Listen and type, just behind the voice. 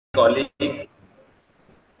colleagues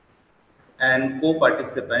and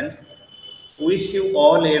co-participants, wish you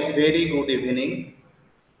all a very good evening.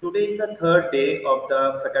 Today is the third day of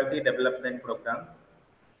the Faculty Development Program.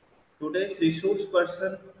 Today's resource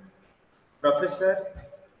person, Professor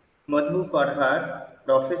Madhu Parhar,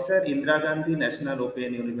 Professor Indira Gandhi National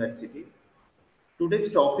Open University.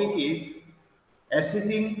 Today's topic is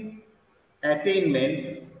assessing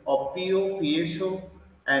attainment of PO, PSO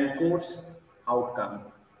and course outcomes.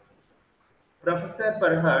 Professor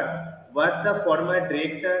Parhar was the former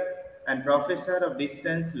director and professor of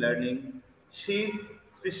distance learning. She is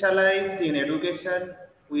specialized in education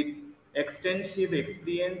with extensive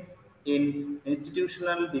experience in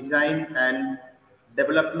institutional design and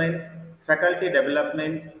development, faculty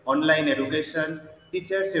development, online education,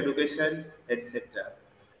 teachers education, etc.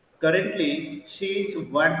 Currently, she is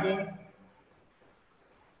working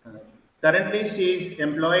Currently, she is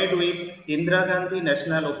employed with Indira Gandhi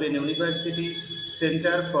National Open University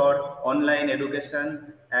Center for Online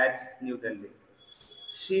Education at New Delhi.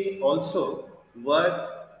 She also worked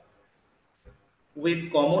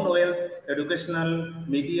with Commonwealth Educational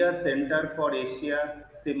Media Center for Asia,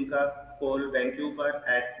 Simca, Pole, Vancouver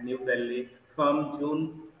at New Delhi from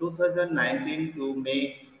June 2019 to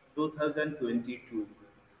May 2022.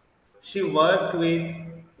 She worked with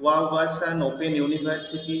Wawasan Open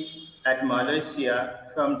University at Malaysia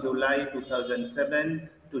from July 2007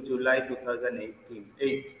 to July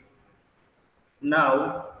 2018.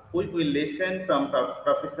 Now, we will listen from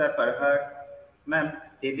Professor Parhar. Ma'am,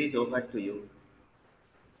 it is over to you.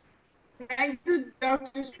 Thank you,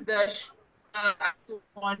 Dr. Sudarshan. I also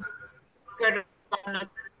want to correct one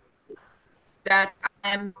that I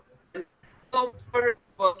am no more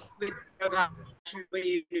working with National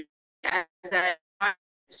University as I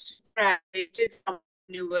graduated from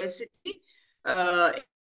university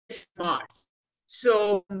this March.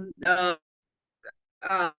 So the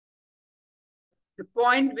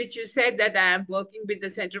point which you said that I am working with the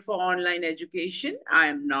Center for Online Education, I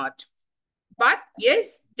am not. But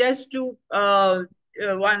yes, just to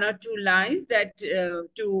one or two lines that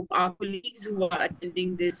to our colleagues who are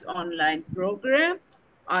attending this online program,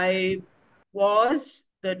 I was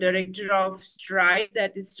the director of STRIDE,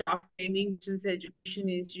 that is Staff Training Distance Education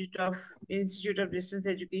Institute of Distance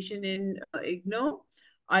Education in IGNO.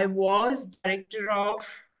 I was director of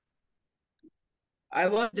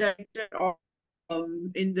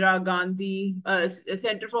Indira Gandhi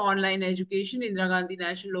Center for Online Education, Indira Gandhi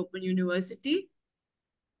National Open University.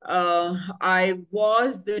 I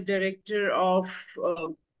was the director of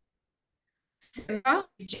SEMA,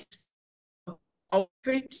 which is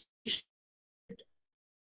outfit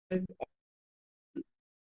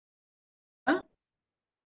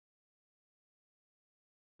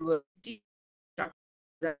university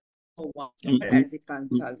as a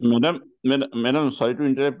consultant. Madam, sorry to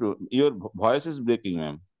interrupt you. Your voice is breaking,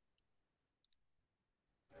 ma'am.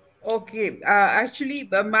 Okay, actually,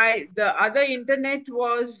 the other internet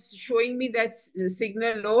was showing me that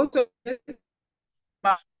signal low, so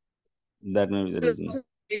that may be the reason.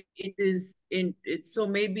 It is so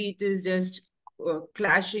maybe it is just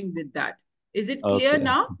clashing with that. Is it clear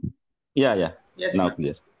now? Yeah. Yes, now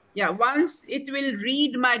clear. Yeah, once it will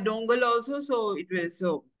read my dongle also, so it will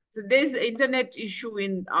so there's internet issue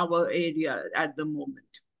in our area at the moment.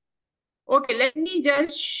 Okay, let me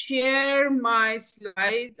just share my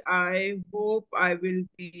slides. I hope I will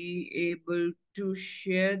be able to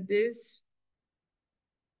share this.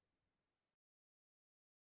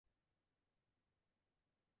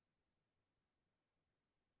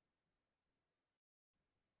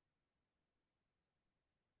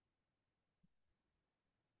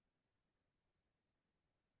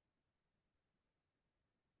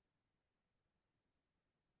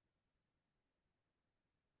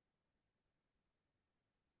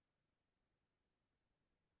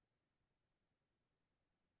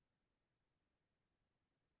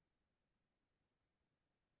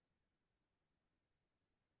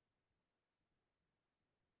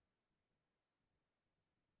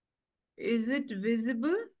 Is it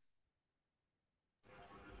visible?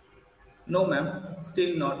 No, ma'am,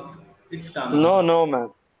 still not. It's coming. No,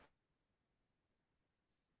 ma'am.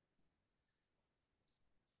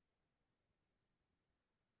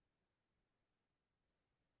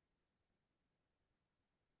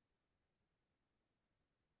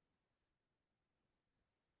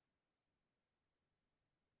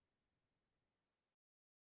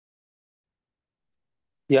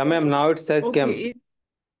 Yeah, ma'am. Now it says okay.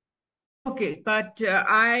 Okay, but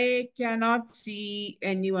I cannot see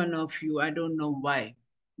any one of you. I don't know why.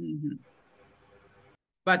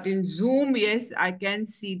 But in Zoom, yes, I can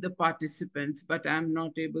see the participants, but I'm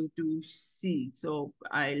not able to see. So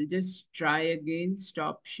I'll just try again,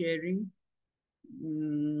 stop sharing.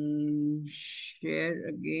 Share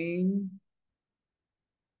again.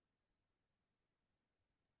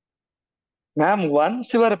 Ma'am,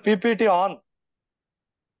 once your PPT on.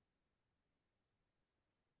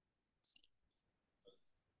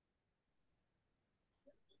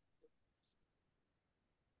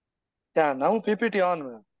 Yeah, now PPT on,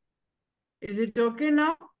 ma'am. Is it okay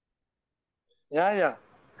now? Yeah.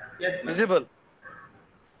 Yes, ma'am. Visible.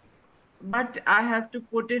 But I have to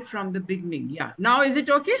put it from the beginning. Yeah. Now is it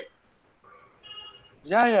okay?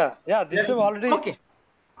 Yeah. This Yes, is ma'am. already. Okay.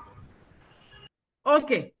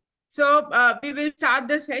 Okay. So we will start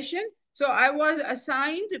the session. So I was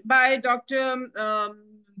assigned by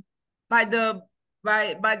by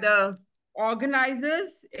the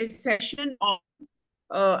organizers a session on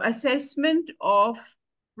assessment of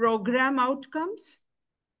program outcomes,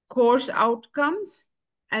 course outcomes,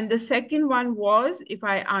 and the second one was, if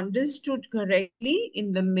I understood correctly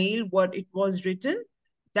in the mail what it was written,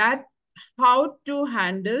 that how to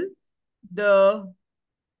handle the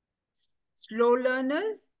slow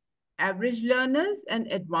learners, average learners, and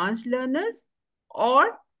advanced learners,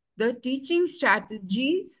 or the teaching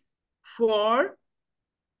strategies for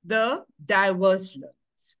the diverse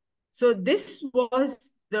learners. So this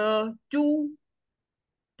was the two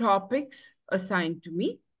topics assigned to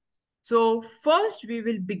me. So first we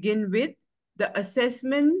will begin with the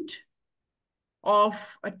assessment of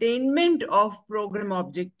attainment of program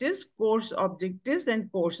objectives,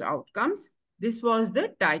 and course outcomes. This was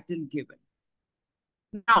the title given.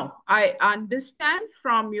 Now, I understand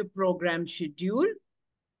from your program schedule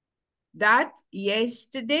that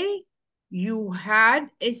yesterday you had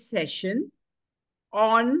a session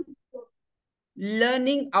on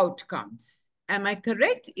learning outcomes. Am I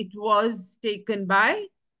correct? It was taken by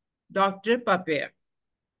Dr. Paper.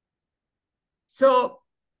 So,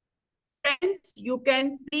 friends, you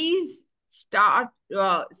can please start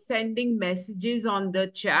sending messages on the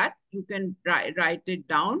chat. You can write it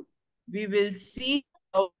down. We will see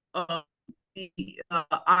how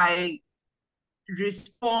I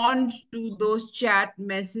respond to those chat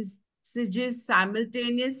messages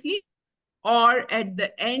simultaneously, or at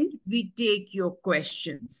the end, we take your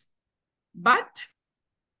questions. But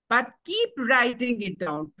keep writing it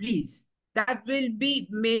down, please. That will be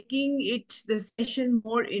making it the session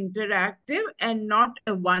more interactive and not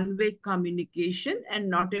a one-way communication and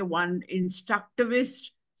not a one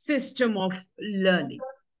instructivist system of learning.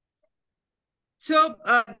 So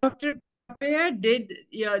Dr. Paper did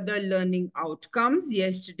the learning outcomes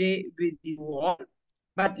yesterday with you all,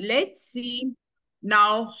 but let's see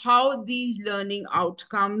now how these learning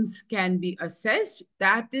outcomes can be assessed.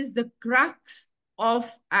 That is the crux of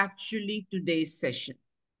actually today's session.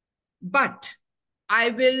 But I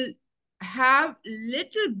will have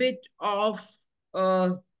little bit of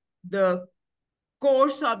the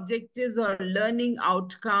course objectives or learning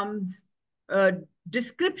outcomes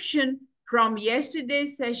description from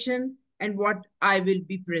yesterday's session and what I will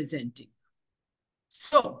be presenting.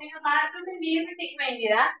 So,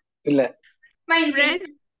 friends,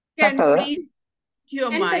 can please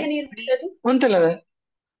your mics, please.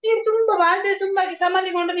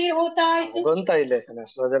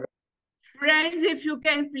 Friends, if you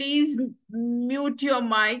can please mute your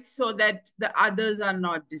mics so that the others are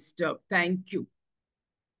not disturbed. Thank you.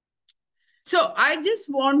 So I just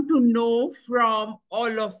want to know from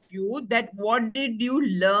all of you that what did you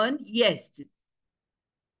learn yesterday?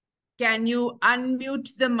 Can you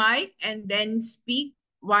unmute the mic and then speak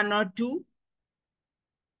one or two?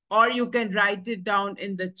 Or you can write it down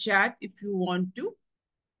in the chat if you want to.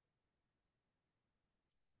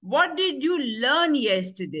 What did you learn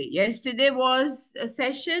yesterday? Yesterday was a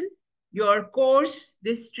session. Your course,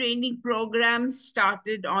 this training program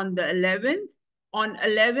started on the 11th. On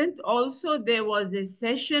 11th also, there was a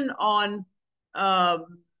session on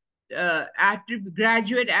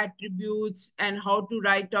graduate attributes and how to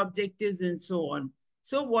write objectives and so on.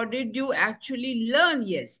 So what did you actually learn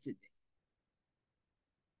yesterday?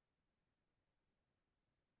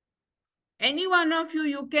 Any one of you,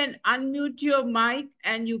 you can unmute your mic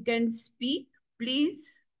and you can speak,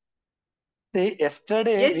 please. See,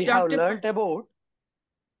 yesterday yes, we Dr. have learnt about.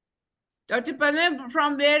 Dr. Parhar,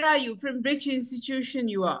 from where are you? From which institution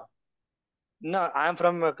you are? No, I am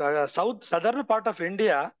from southern part of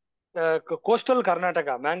India, coastal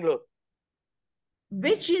Karnataka, Mangalore.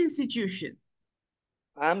 Which institution?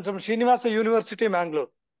 I am from Srinivasa University, Mangalore.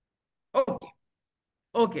 Okay.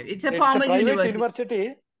 Okay, it's a formal private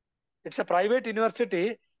university. It's a private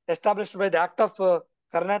university established by the Act of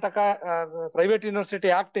Karnataka Private University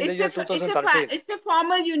Act in the year 2013. It's a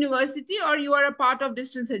formal university, or you are a part of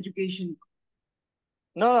distance education?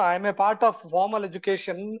 No, I am a part of formal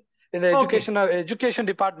education in the education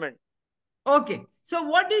department. Okay. So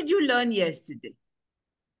what did you learn yesterday?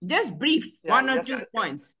 Just brief, one or two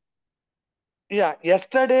points. Yeah,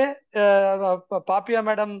 yesterday, Papia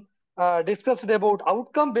madam discussed about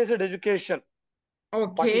outcome-based education.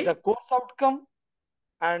 Okay. What is the course outcome,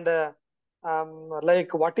 and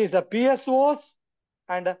like what is the PSOs,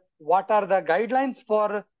 and what are the guidelines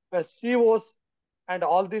for COs, and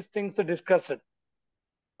all these things discussed.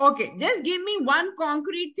 Okay, just give me one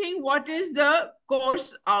concrete thing. What is the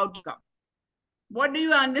course outcome? What do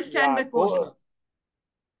you understand by course outcome?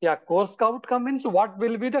 Yeah, course outcome means what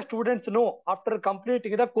will be the students know after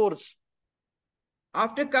completing the course.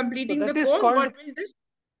 After completing the course, what will this?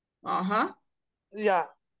 Yeah,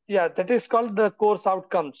 that is called the course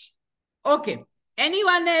outcomes. Okay.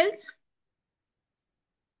 Anyone else?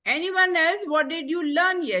 Anyone else? What did you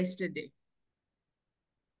learn yesterday?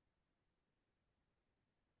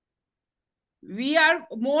 We are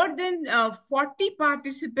more than 40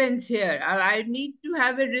 participants here. I need to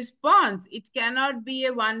have a response. It cannot be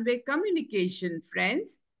a one-way communication,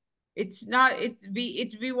 friends. It's not,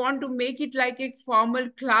 we want to make it like a formal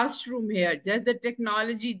classroom here. Just the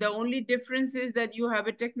technology. The only difference is that you have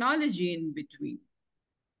a technology in between.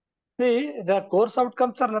 See, the course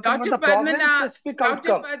outcomes are nothing but the program-specific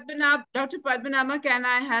outcome. Dr. Padmanabha, can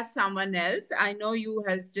I have someone else? I know you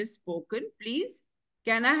has just spoken. Please,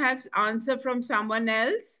 can I have answer from someone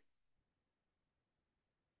else?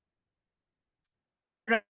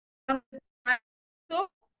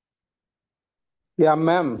 Yeah,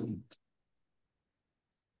 ma'am.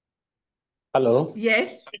 Hello.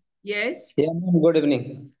 Yes. Yes. Yeah, ma'am. Good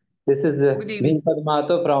evening. This is Bhimpad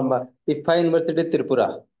Mahato from IFA University,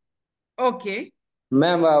 Tripura. Okay.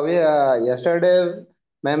 Ma'am, yesterday,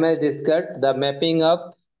 ma'am has discussed the mapping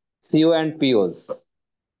of CO and POs.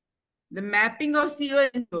 The mapping of CO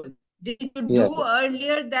and POs. Did you do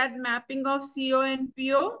earlier that mapping of CO and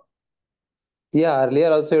PO? Yeah,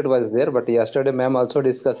 earlier also it was there, but yesterday, ma'am also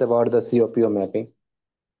discussed about the CO-PO mapping.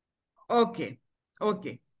 Okay.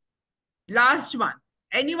 Okay. Last one.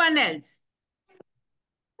 Anyone else?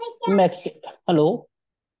 Hello.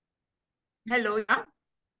 Hello,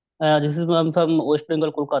 yeah. This is ma'am from West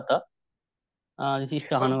Bengal, Kolkata. This is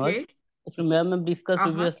Shahanawaz. Okay. Actually, ma'am discussed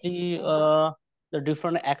previously the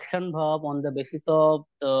different action verb on the basis of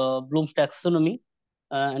the Bloom's taxonomy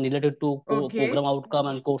and related to program outcome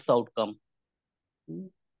and course outcome.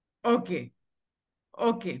 Okay.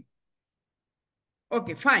 Okay.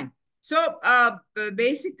 Okay, fine. So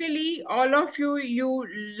basically, all of you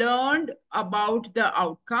learned about the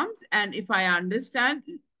outcomes, and if I understand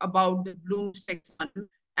about the Bloom's taxonomy,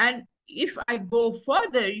 and if I go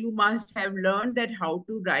further, you must have learned that how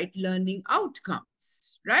to write learning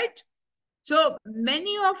outcomes, right? So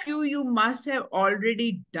many of you must have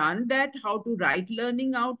already done that, how to write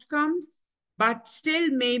learning outcomes. But still,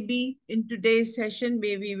 maybe in today's session,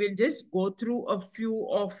 maybe we'll just go through a few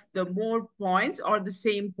of the more points or the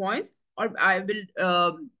same points, or I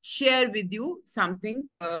will share with you something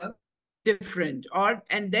different,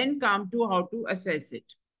 and then come to how to assess it.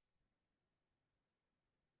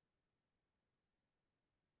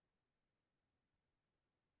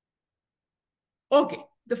 Okay,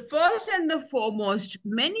 the first and the foremost,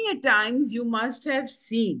 many a times you must have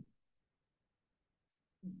seen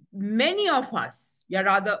many of us, yeah,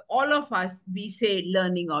 rather all of us, we say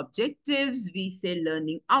learning objectives, we say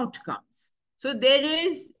learning outcomes. So there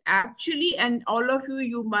is actually, and all of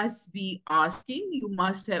you must be asking, you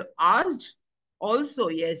must have asked also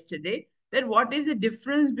yesterday, that what is the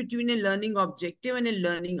difference between a learning objective and a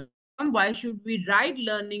learning outcome? Why should we write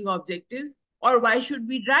learning objectives, or why should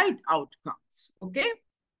we write outcomes? Okay.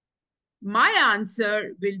 My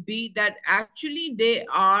answer will be that actually they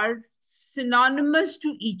are synonymous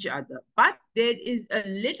to each other, but there is a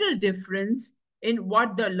little difference in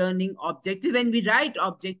what the learning objective, when we write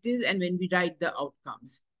objectives and when we write the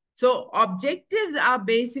outcomes. So objectives are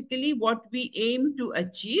basically what we aim to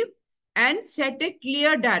achieve and set a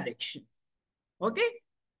clear direction. Okay.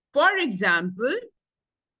 For example,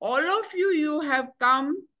 all of you have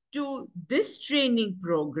come to this training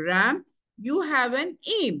program, you have an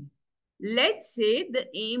aim. Let's say the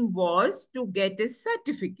aim was to get a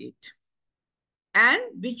certificate, and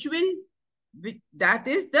that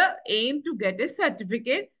is the aim, to get a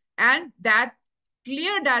certificate, and that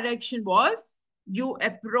clear direction was you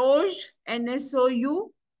approached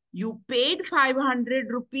NSOU, you paid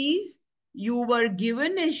 500 rupees, you were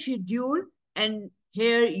given a schedule, and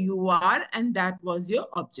here you are, and that was your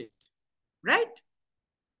objective, right?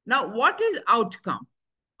 Now, what is outcome?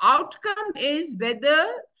 Outcome is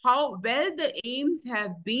how well the aims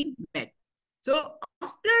have been met. So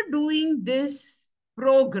after doing this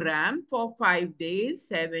program for 5 days,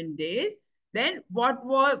 7 days, then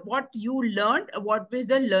what you learned, what was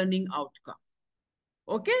the learning outcome?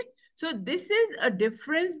 Okay, so this is a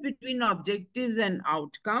difference between objectives and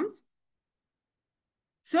outcomes.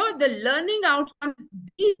 So the learning outcomes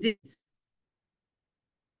these days,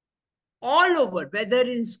 all over, whether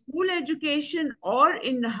in school education or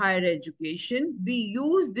in higher education, we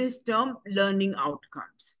use this term learning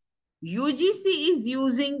outcomes. UGC is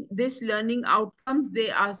using this learning outcomes.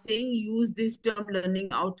 They are saying use this term learning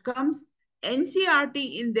outcomes.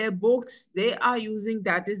 NCRT in their books, they are using,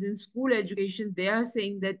 that is in school education, they are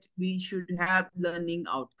saying that we should have learning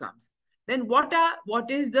outcomes. Then what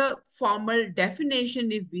is the formal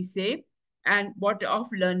definition, if we say, and what of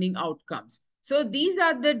learning outcomes? So these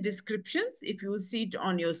are the descriptions. If you see it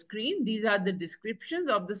on your screen, these are the descriptions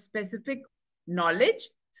of the specific knowledge,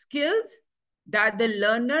 skills that the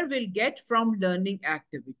learner will get from learning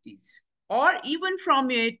activities, or even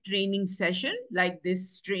from a training session like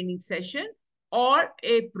this training session, or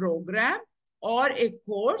a program, or a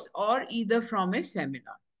course, or either from a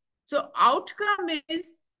seminar. So outcome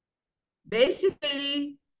is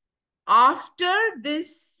basically after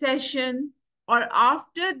this session or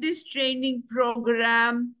after this training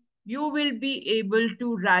program, you will be able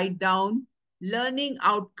to write down learning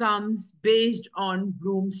outcomes based on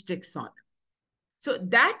Bloom's taxonomy. So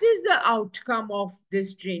that is the outcome of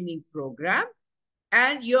this training program.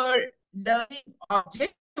 And your learning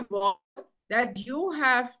objective was that you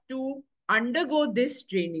have to undergo this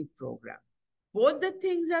training program. Both the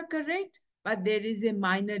things are correct, but there is a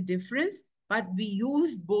minor difference, but we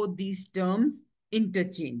use both these terms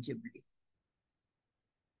interchangeably.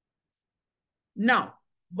 Now,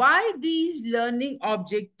 why these learning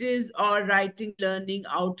objectives or writing learning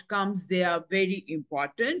outcomes, they are very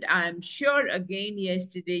important. I am sure again,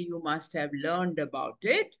 yesterday you must have learned about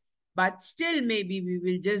it, but still maybe we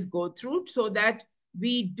will just go through so that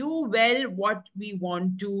we do well what we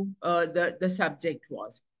want to, the subject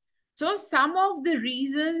was. So some of the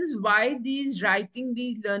reasons why writing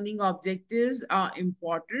these learning objectives are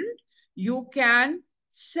important, you can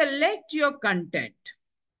select your content.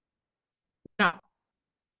 Now,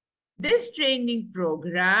 this training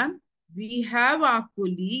program, we have our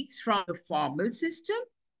colleagues from the formal system,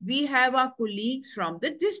 we have our colleagues from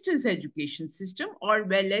the distance education system, or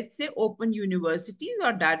well, let's say open universities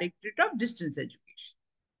or Directorate of Distance Education.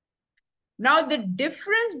 Now, the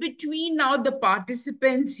difference between now the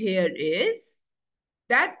participants here is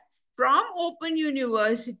that from open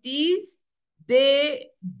universities, they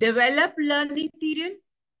develop learning material.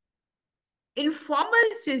 In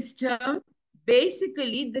formal system,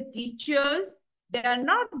 basically the teachers, they are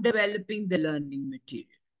not developing the learning material.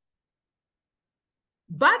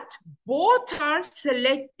 But both are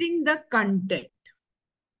selecting the content.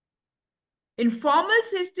 In formal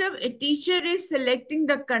system, a teacher is selecting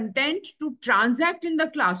the content to transact in the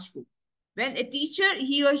classroom. When a teacher,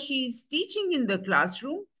 he or she is teaching in the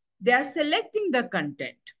classroom, they are selecting the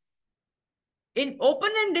content. In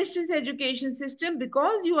open and distance education system,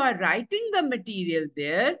 because you are writing the material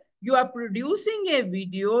there, you are producing a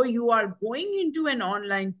video, you are going into an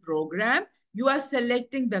online program, you are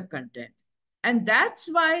selecting the content. And that's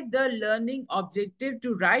why the learning objective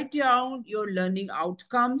to write down your learning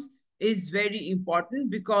outcomes is very important,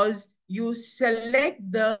 because you select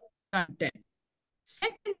the content.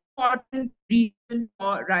 Second important reason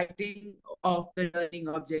for writing of the learning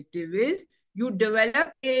objective is you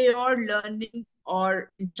develop your learning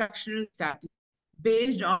or instructional strategy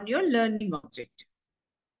based on your learning objective.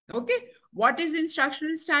 Okay, what is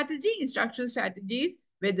instructional strategy? Instructional strategies,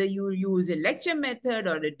 whether you use a lecture method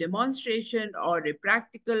or a demonstration or a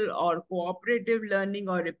practical or cooperative learning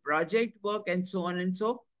or a project work and so on and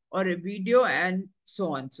so, or a video and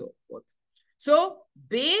so on and so forth. So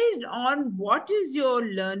based on what is your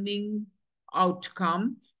learning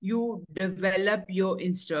outcome, you develop your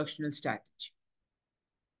instructional strategy.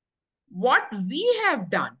 What we have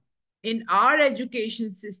done in our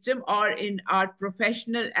education system or in our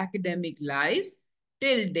professional academic lives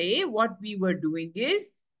till day, what we were doing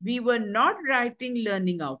is we were not writing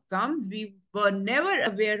learning outcomes. We were never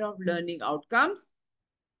aware of learning outcomes.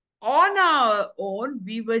 On our own,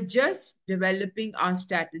 we were just developing our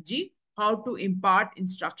strategy, how to impart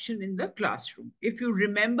instruction in the classroom. If you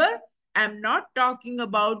remember, I'm not talking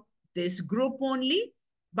about this group only,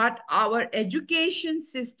 but our education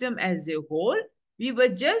system as a whole. We were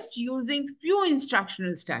just using few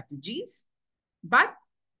instructional strategies. But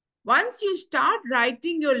once you start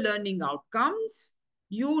writing your learning outcomes,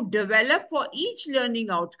 you develop for each learning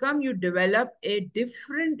outcome, you develop a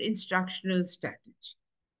different instructional strategy.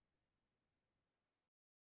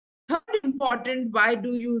 Third important, why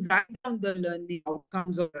do you write down the learning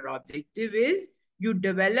outcomes or objective is you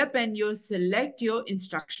develop and you select your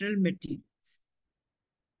instructional materials.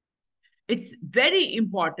 It's very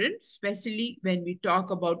important, especially when we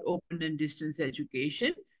talk about open and distance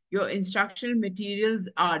education. Your instructional materials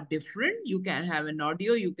are different. You can have an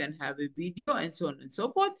audio, you can have a video, and so on and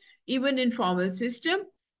so forth. Even in formal system,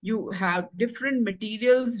 you have different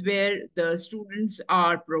materials where the students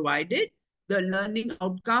are provided. The learning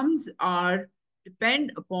outcomes are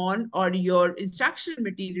depend upon, or your instructional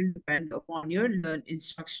material depend upon your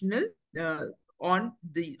instructional on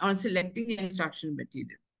selecting the instructional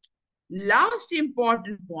material. Last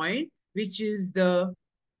important point, which is the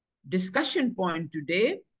discussion point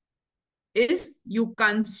today, is you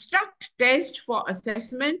construct tests for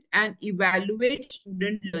assessment and evaluate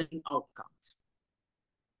student learning outcomes.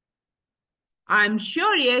 I'm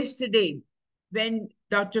sure yesterday when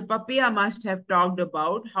Dr. Papia must have talked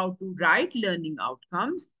about how to write learning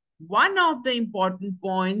outcomes, one of the important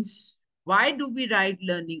points, why do we write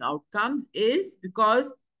learning outcomes, is because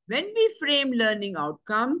when we frame learning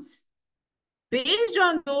outcomes, based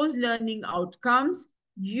on those learning outcomes,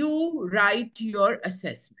 you write your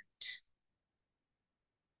assessment.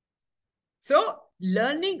 So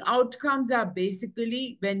learning outcomes are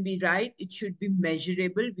basically, when we write, it should be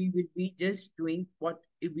measurable. We will be just doing what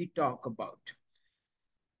we talk about.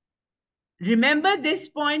 Remember, this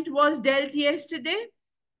point was dealt yesterday?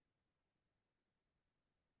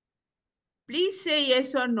 Please say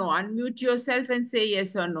yes or no. Unmute yourself and say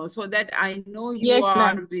yes or no so that I know you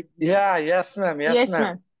are with me. Yeah, yes, ma'am. Yes,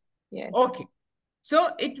 ma'am. Yes. Okay. So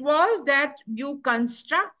it was that you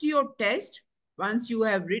construct your test. Once you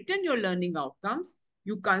have written your learning outcomes,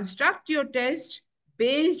 you construct your test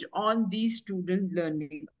based on these student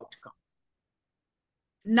learning outcomes.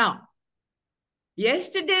 Now,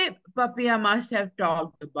 yesterday, Papia must have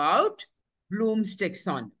talked about Bloom's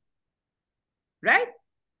taxonomy, right?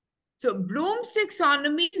 So Bloom's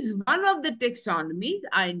taxonomy is one of the taxonomies.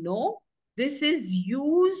 I know this is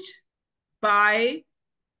used by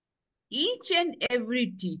each and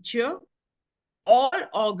every teacher, all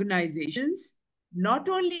organizations, not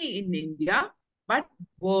only in India, but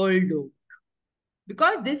world over.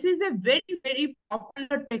 Because this is a very, very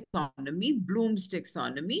popular taxonomy, Bloom's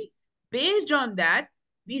taxonomy. Based on that,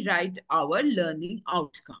 we write our learning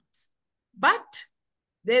outcomes. But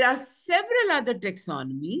there are several other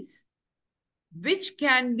taxonomies which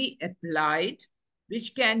can be applied,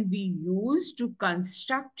 which can be used to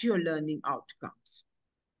construct your learning outcomes.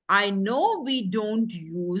 I know we don't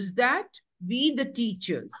use that, we the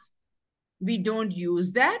teachers, we don't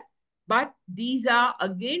use that, but these are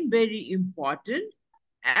again very important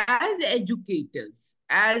as educators,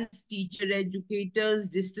 as teacher educators,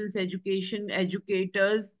 distance education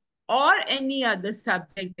educators, or any other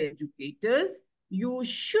subject educators. You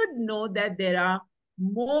should know that there are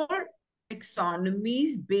more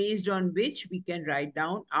taxonomies based on which we can write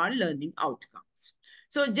down our learning outcomes.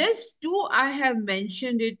 So just two I have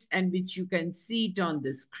mentioned it and which you can see it on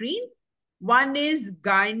the screen. One is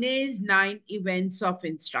Guyne's 9 events of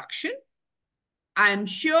instruction. I'm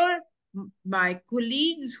sure my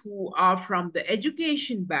colleagues who are from the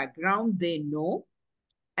education background, they know.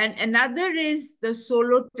 And another is the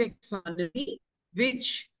solo taxonomy,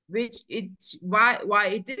 which it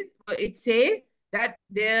says that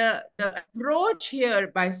the approach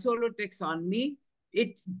here by solo taxonomy,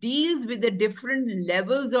 it deals with the different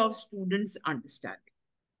levels of students' understanding.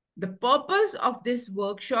 The purpose of this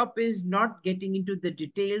workshop is not getting into the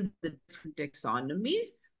details of the different taxonomies,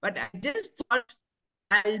 but I just thought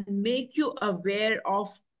I'll make you aware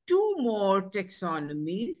of two more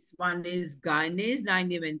taxonomies. One is Guyne's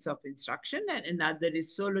 9 events of instruction and another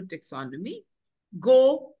is solo taxonomy.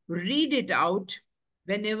 Go read it out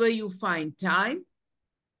whenever you find time,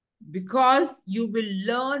 because you will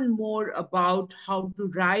learn more about how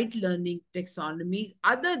to write learning taxonomies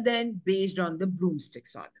other than based on the Bloom's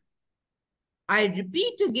taxonomy. I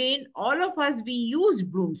repeat again, all of us, we use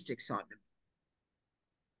Bloom's taxonomy.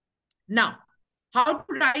 Now, how to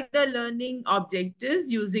write the learning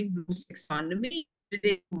objectives using Bloom's taxonomy,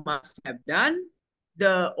 today you must have done.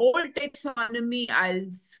 The old taxonomy, I'll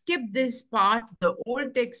skip this part. The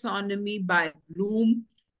old taxonomy by Bloom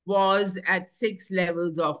was at 6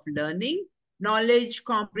 levels of learning: knowledge,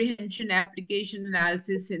 comprehension, application,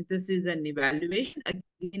 analysis, synthesis, and evaluation.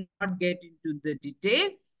 Again, not get into the detail.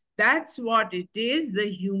 That's what it is. The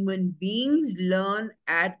human beings learn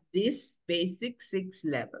at this basic 6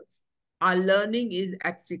 levels. Our learning is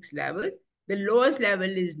at 6 levels. The lowest level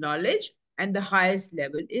is knowledge and the highest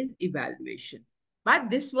level is evaluation. But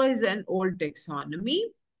this was an old taxonomy.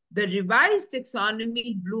 The revised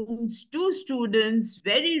taxonomy blooms to students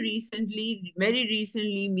very recently. Very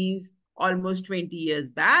recently means almost 20 years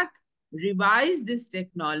back. Revised this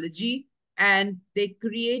technology and they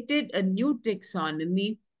created a new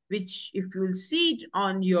taxonomy, which if you'll see it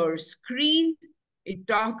on your screen, it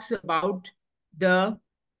talks about the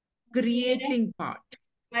creating part.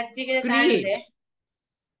 Create.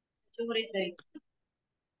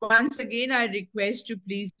 Once again, I request you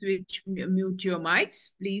please mute your mics,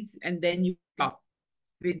 please, and then you talk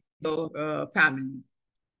with your family.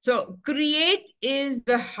 So create is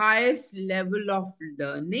the highest level of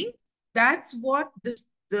learning. That's what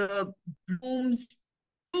the Bloom's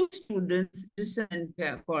two students, Listen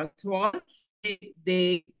and Forthwall,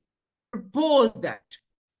 they propose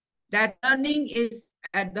that learning is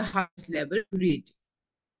at the highest level, creating.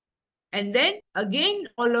 And then again,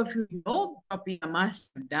 all of you know, copy must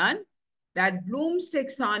have done, that Bloom's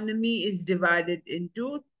taxonomy is divided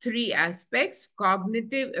into three aspects: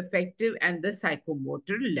 cognitive, affective, and the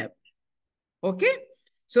psychomotor level. Okay?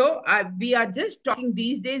 So we are just talking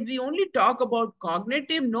these days, we only talk about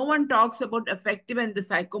cognitive. No one talks about affective and the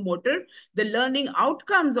psychomotor. The learning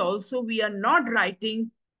outcomes also, we are not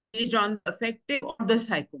writing based on the affective or the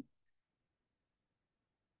psychomotor.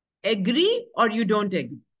 Agree or you don't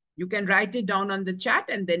agree? You can write it down on the chat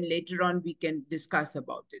and then later on we can discuss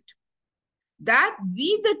about it. That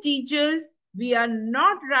we, the teachers, we are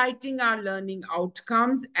not writing our learning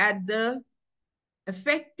outcomes at the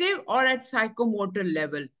affective or at psychomotor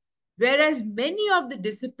level. Whereas many of the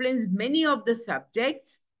disciplines, many of the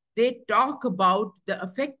subjects, they talk about the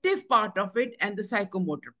affective part of it and the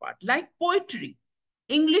psychomotor part, like poetry,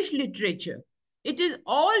 English literature. It is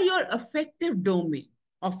all your affective domain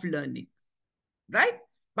of learning, right?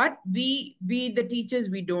 But we the teachers,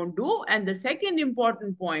 we don't do. And the second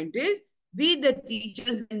important point is, we the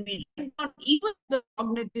teachers, when we write down even the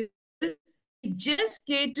cognitive, we just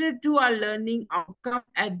cater to our learning outcome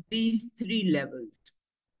at these three levels: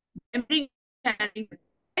 memory, understanding,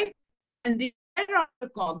 right? And the higher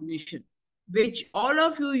cognition, which all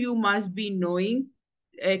of you must be knowing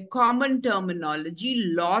a common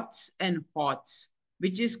terminology, lots and hots,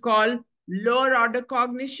 which is called lower order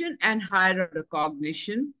cognition and higher order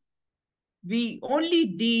cognition. We only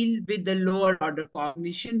deal with the lower order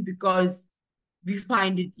cognition because we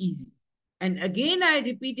find it easy. And again, I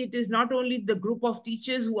repeat, it is not only the group of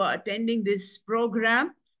teachers who are attending this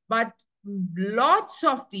program, but lots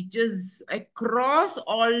of teachers across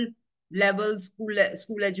all levels,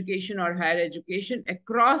 school education or higher education,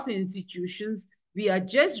 across institutions. We are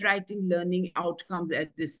just writing learning outcomes at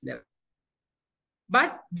this level.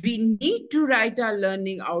 But we need to write our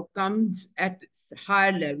learning outcomes at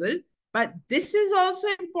higher level. But this is also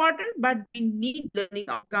important, but we need learning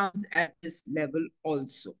outcomes at this level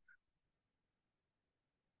also.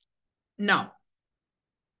 Now,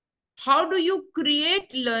 how do you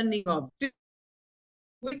create learning objects?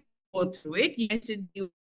 We go through it. Yesterday,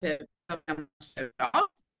 you have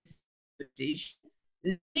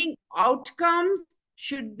learning outcomes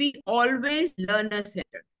should be always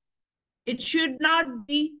learner-centered. It should not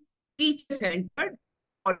be teacher-centered.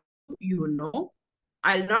 You know,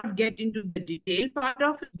 I'll not get into the detailed part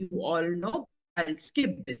of it. You all know. I'll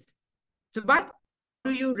skip this. So, but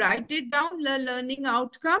do you write it down, the learning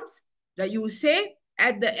outcomes? That you say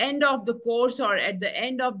at the end of the course or at the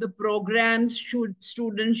end of the programs,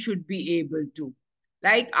 students should be able to.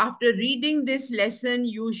 Like after reading this lesson,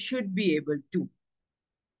 you should be able to.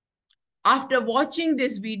 After watching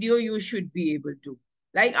this video, you should be able to.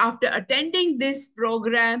 Like after attending this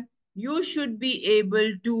program, you should be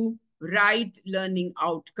able to write learning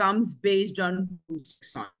outcomes based on Bloom's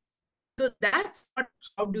taxonomy. So that's what,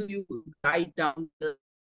 how do you write down the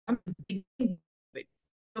beginning of it.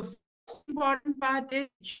 The first important part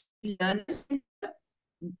is learner-centered,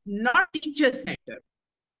 not teacher-centered.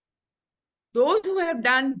 Those who have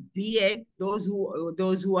done B.Ed, those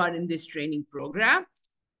who are in this training program,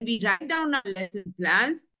 we write down our lesson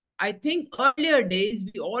plans. I think earlier days,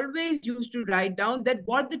 we always used to write down that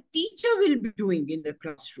what the teacher will be doing in the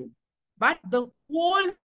classroom. But the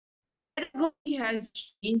whole pedagogy has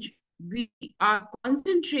changed. We are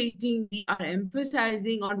concentrating, we are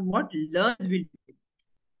emphasizing on what learners will do.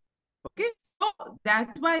 Okay, so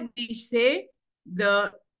that's why we say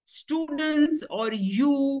the students or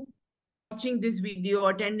you watching this video,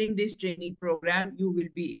 attending this training program, you will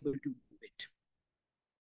be able to do it.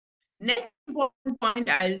 Next important point,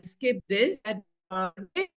 I'll skip this, that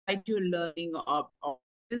write your learning of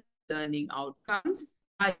learning outcomes.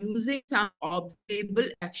 are using some observable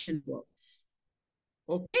action verbs.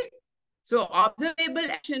 Okay? So observable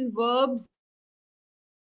action verbs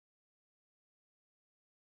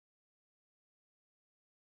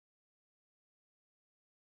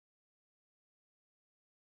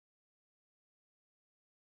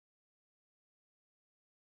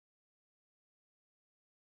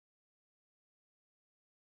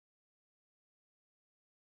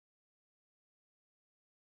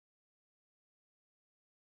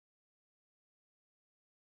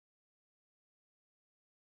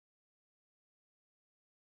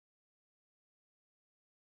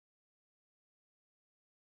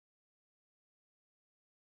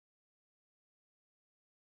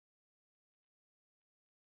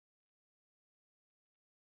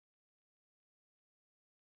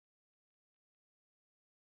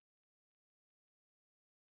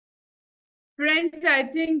Friends, I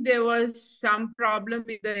think there was some problem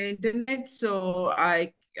with the internet, so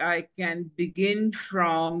I can begin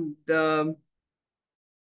from the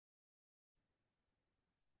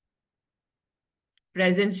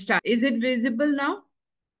present start. Is it visible now?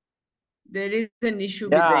 There is an issue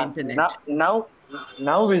with the internet. Now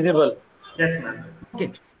visible. Yes, ma'am.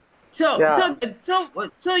 Okay. So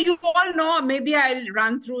you all know, maybe I'll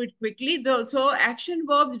run through it quickly. So action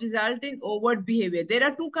verbs result in overt behavior. There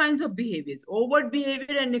are two kinds of behaviors, overt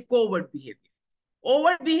behavior and a covert behavior.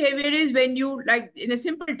 Overt behavior is when you, like in a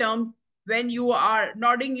simple terms, when you are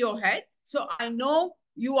nodding your head. So I know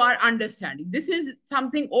you are understanding. This is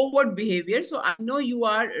something overt behavior. So I know you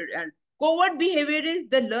are. Covert behavior is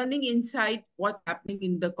the learning inside what's happening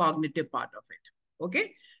in the cognitive part of it.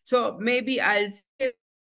 Okay. So maybe I'll say,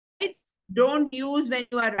 don't use when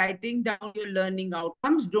you are writing down your learning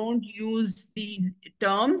outcomes. Don't use these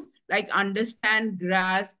terms like understand,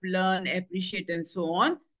 grasp, learn, appreciate, and so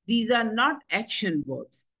on. These are not action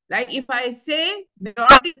verbs. Like if I say,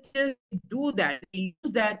 majority teachers do that, they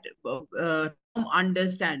use that term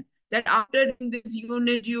understand. That after this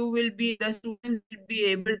unit, the students will be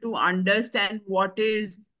able to understand what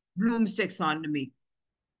is Bloom's taxonomy.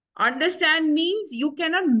 Understand means you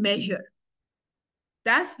cannot measure.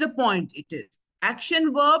 That's the point it is.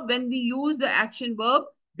 Action verb, when we use the action verb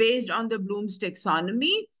based on the Bloom's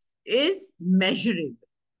taxonomy, is measurable.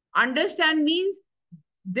 Understand means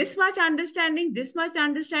this much understanding, this much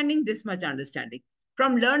understanding, this much understanding.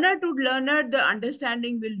 From learner to learner, the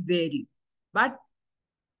understanding will vary. But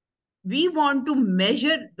we want to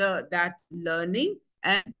measure that learning,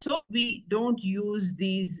 and so we don't use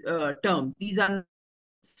these terms. These are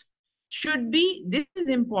this is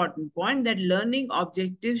important point, that learning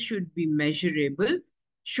objectives should be measurable,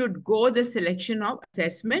 should go the selection of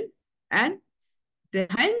assessment, and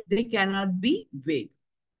hence they cannot be vague.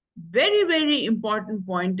 Very, very important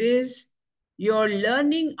point is your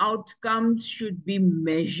learning outcomes should be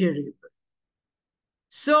measurable.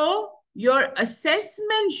 So your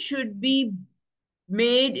assessment should be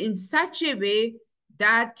made in such a way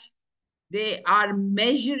that they are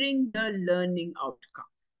measuring the learning outcome.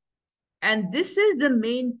 And this is the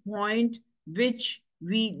main point which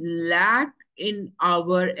we lack in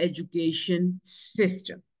our education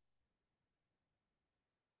system.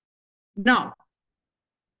 Now,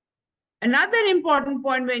 another important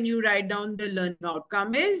point when you write down the learning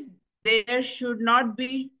outcome is there should not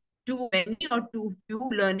be too many or too few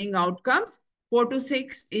learning outcomes. 4 to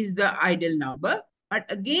 6 is the ideal number. But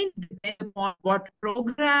again, depending upon what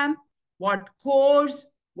program, what course,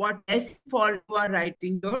 what lesson for you are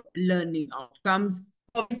writing your learning outcomes,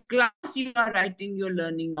 for which class you are writing your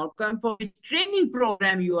learning outcome, for which training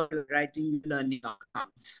program you are writing your learning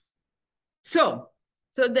outcomes. So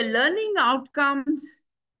the learning outcomes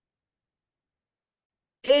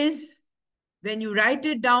is when you write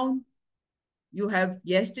it down, you have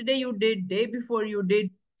yesterday you did, day before you did.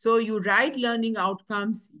 So you write learning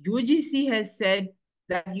outcomes. UGC has said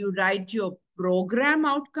that you write your program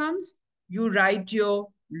outcomes, you write your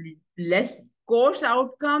course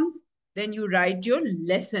outcomes, then you write your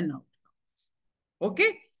lesson outcomes.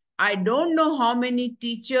 Okay. I don't know how many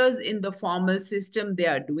teachers in the formal system they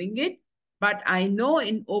are doing it, but I know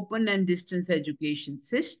in open and distance education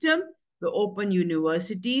system, the open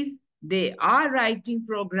universities, they are writing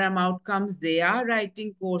program outcomes, they are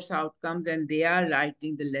writing course outcomes, and they are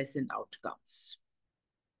writing the lesson outcomes.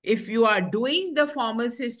 If you are doing the formal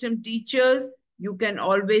system teachers, you can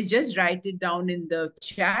always just write it down in the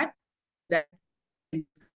chat.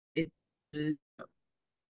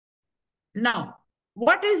 Now,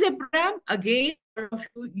 what is a program? Again, all of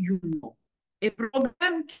you know. A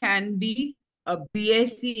program can be a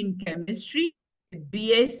BSc in chemistry, a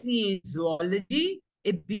BSc in zoology,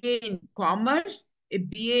 a BA in commerce, a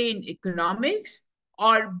BA in economics,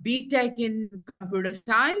 or BTech in computer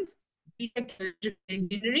science, BTech electrical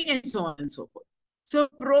engineering, and so on and so forth. So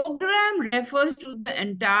program refers to the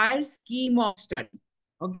entire scheme of study.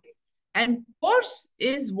 Okay. And course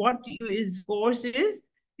is what course is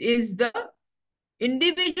the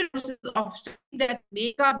individual courses of study that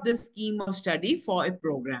make up the scheme of study for a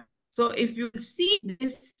program. So if you see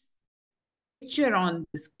this picture on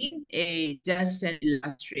the screen, just an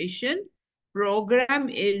illustration, program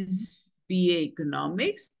is BA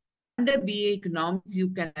Economics. Under BA Economics, you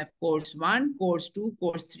can have course 1, course 2,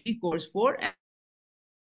 course 3, course 4, and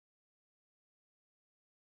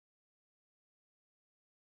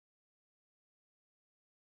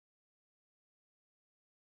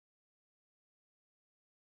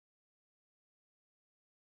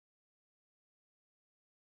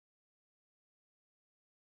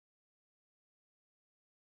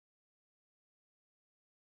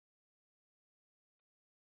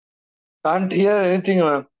Can't hear anything,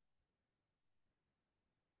 ma'am.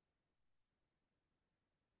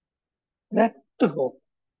 Net go.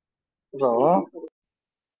 Go.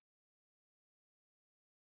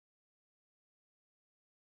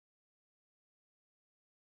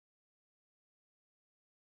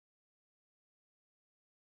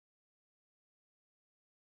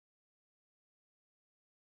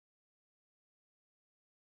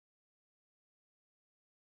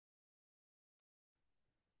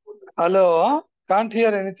 Hello, can't hear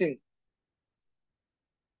anything.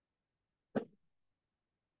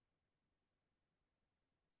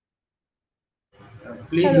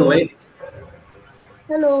 Please Hello. wait.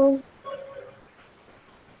 Hello.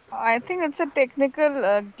 I think it's a technical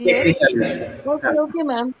glitch. Technical issue. Okay, okay,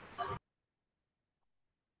 ma'am.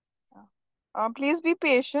 Please be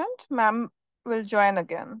patient. Ma'am will join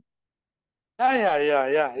again.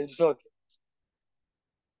 Yeah. It's okay.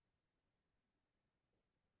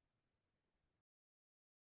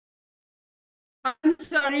 I'm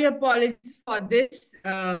sorry, apologies for this.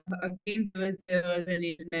 Again, there was an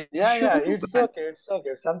internet Yeah, issue. it's okay. It's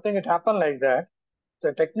okay. Something it happened like that. It's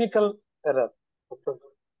a technical error.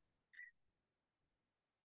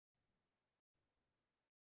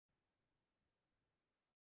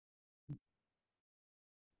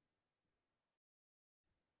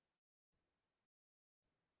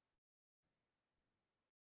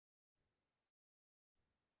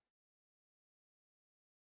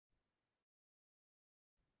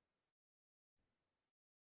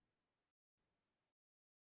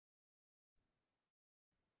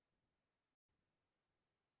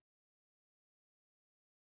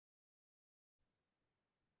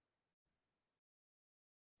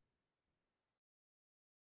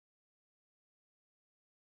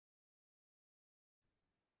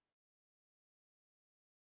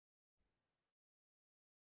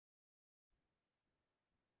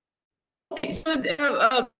 Okay, so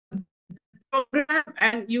the program,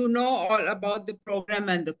 and you know all about the program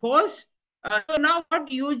and the course. So now what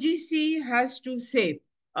UGC has to say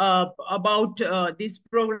about these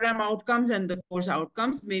program outcomes and the course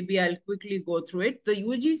outcomes, maybe I'll quickly go through it. The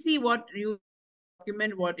UGC, what you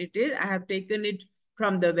document what it is, I have taken it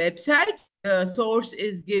from the website. The source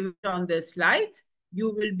is given on the slides.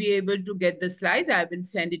 You will be able to get the slides. I will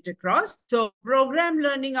send it across. So program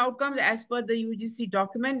learning outcomes, as per the UGC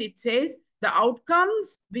document, it says the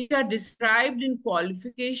outcomes which are described in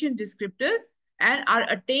qualification descriptors and are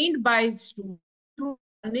attained by students through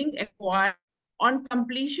learning acquired on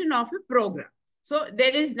completion of a program. So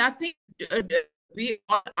there is nothing, we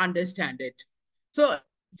all understand it. So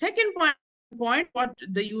second point, what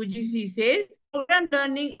the UGC says, program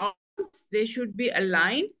learning outcomes, they should be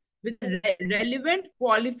aligned with relevant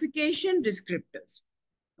qualification descriptors.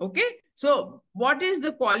 Okay, so what is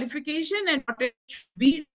the qualification and what it should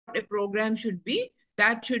be, what a program should be,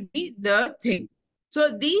 that should be the thing.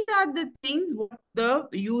 So these are the things what the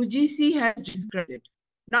UGC has described.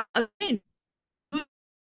 Now again,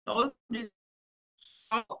 also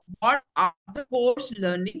what are the course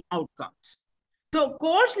learning outcomes? So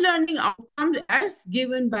course learning outcomes as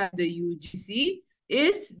given by the UGC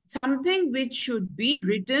is something which should be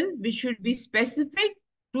written, which should be specific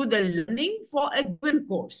to the learning for a given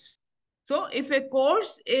course. So if a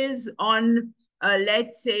course is on,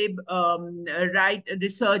 let's say, write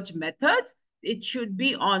research methods, it should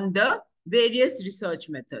be on the various research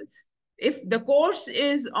methods. If the course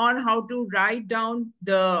is on how to write down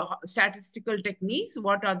the statistical techniques,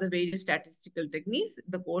 what are the various statistical techniques,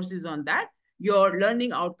 the course is on that. Your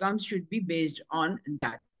learning outcomes should be based on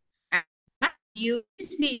that. And UGC,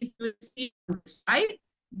 if you see on the slide,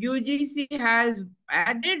 UGC has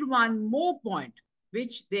added one more point.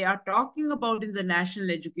 which they are talking about in the National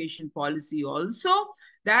Education Policy also,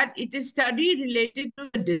 that it is study related to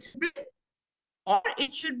the discipline, or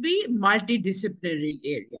it should be multidisciplinary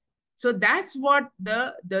area. So that's what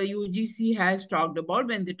the UGC has talked about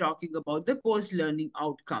when they're talking about the course learning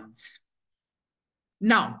outcomes.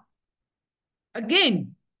 Now,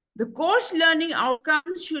 again, the course learning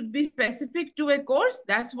outcomes should be specific to a course.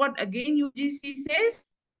 That's what, again, UGC says.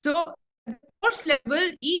 So at the course level,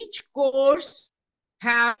 each course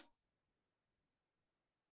have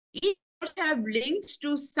links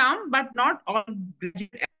to some, but not all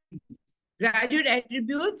graduate attributes. Graduate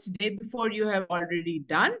attributes, day before you have already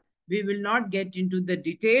done. We will not get into the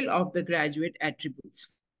detail of the graduate attributes.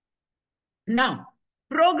 Now,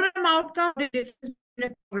 program outcome, the difference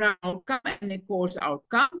between a program outcome and a course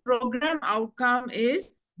outcome. Program outcome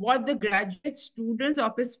is what the graduate students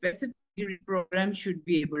of a specific degree program should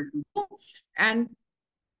be able to do. And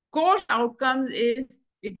course outcomes is,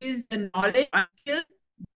 it is the knowledge and skills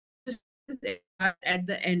at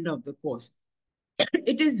the end of the course.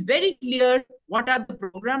 It is very clear what are the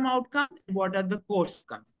program outcomes and what are the course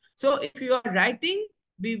outcomes. So if you are writing,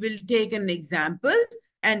 we will take an example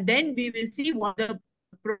and then we will see what the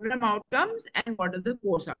program outcomes and what are the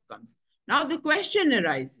course outcomes. Now the question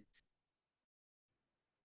arises,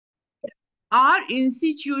 are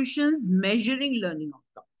institutions measuring learning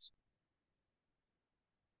outcomes?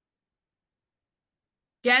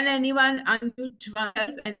 Can anyone unmute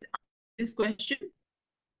oneself and answer this question?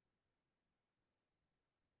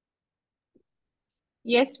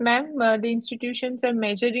 Yes, ma'am. The institutions are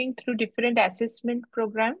measuring through different assessment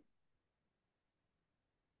program.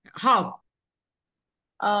 How?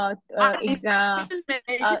 Exam.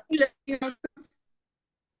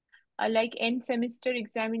 Like end semester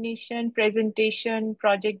examination, presentation,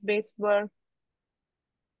 project-based work.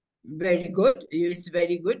 Very good. It's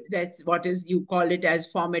very good. That's what is, you call it as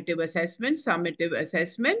formative assessment, summative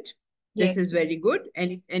assessment. This is very good.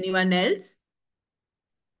 Anyone else?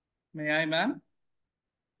 May I, ma'am?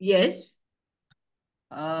 Yes.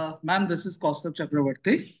 Ma'am, this is Kaustav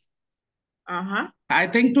Chakravarti. Uh-huh. I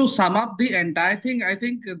think to sum up the entire thing, I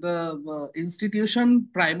think the institution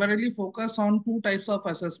primarily focus on two types of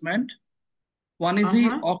assessment. One is the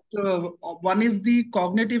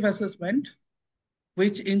cognitive assessment,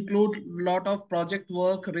 which include lot of project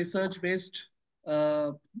work, research-based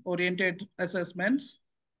oriented assessments.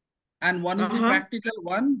 And one is the practical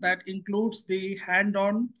one that includes the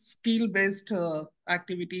hand-on skill-based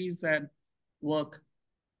activities and work.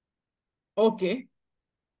 Okay.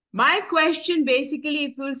 My question basically,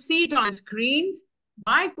 if you'll see it on screens,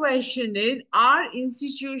 my question is, are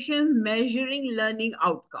institutions measuring learning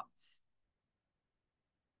outcomes?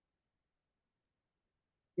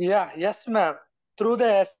 Yeah, yes, ma'am. Through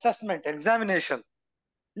the assessment, examination.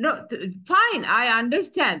 No, fine. I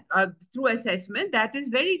understand. Through assessment, that is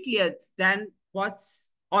very clear. Then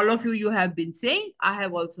what's all of you have been saying, I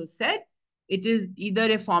have also said, it is either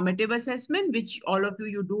a formative assessment, which all of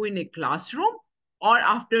you do in a classroom, or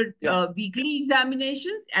after weekly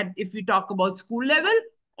examinations, and if we talk about school level,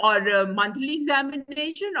 or monthly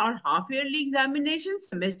examination, or half-yearly examination,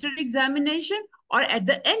 semester examination, or at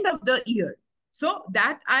the end of the year. So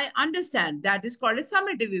that I understand. That is called a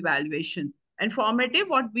summative evaluation. And formative,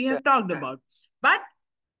 what we have talked about. But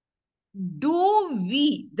do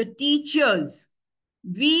we, the teachers,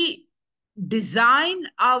 we design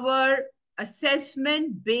our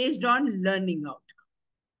assessment based on learning outcome?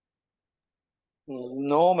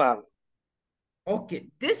 No, ma'am. Okay,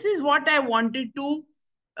 this is what I wanted to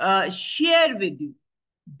share with you.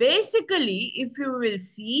 Basically, if you will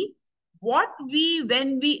see,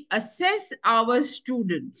 when we assess our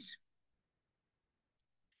students,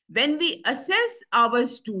 based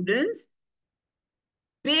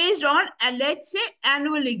on, let's say,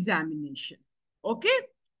 annual examination, okay,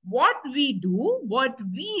 what we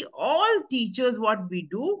all teachers,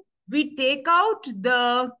 we take out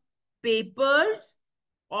the papers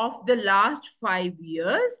of the last 5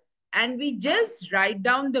 years and we just write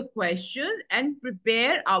down the questions and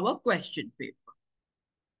prepare our question paper.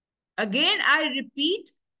 Again, I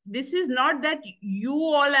repeat, this is not that you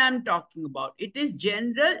all am talking about. It is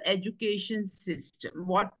general education system,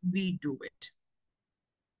 what we do it.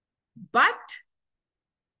 But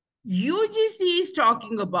UGC is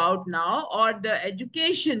talking about now, or the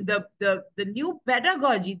education, the new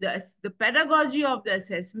pedagogy, the pedagogy of the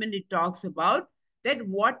assessment, it talks about that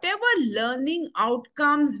whatever learning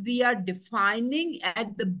outcomes we are defining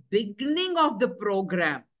at the beginning of the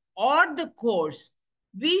program or the course,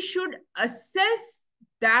 we should assess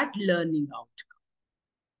that learning outcome.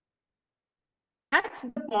 That's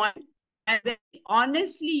the point. And very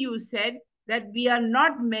honestly, you said that we are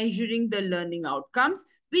not measuring the learning outcomes.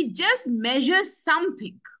 We just measure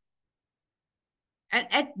something. And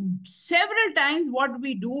at several times, what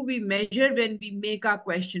we do, we measure when we make our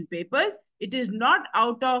question papers. It is not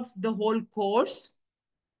out of the whole course.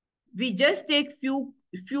 We just take few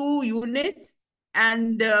units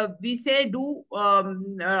and we say do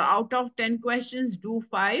out of 10 questions, do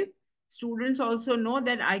 5. Students also know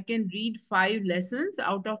that I can read 5 lessons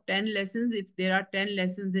out of 10 lessons. If there are 10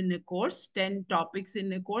 lessons in a course, 10 topics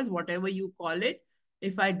in a course, whatever you call it,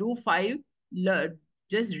 if I do 5,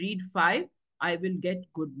 just read 5, I will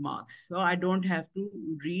get good marks. So I don't have to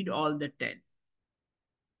read all the 10.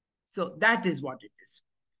 So that is what it is.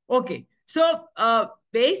 Okay. So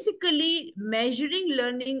basically measuring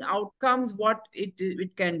learning outcomes, what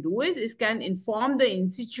it can do is can inform the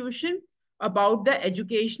institution about the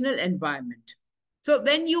educational environment. So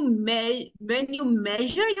when you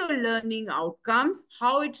measure your learning outcomes,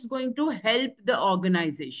 how it's going to help the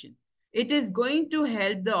organization. It is going to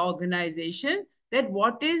help the organization that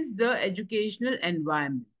what is the educational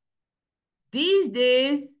environment. These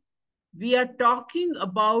days, we are talking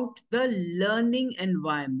about the learning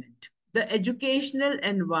environment, the educational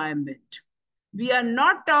environment. We are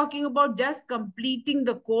not talking about just completing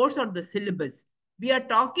the course or the syllabus. We are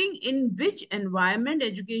talking in which environment,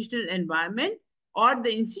 educational environment or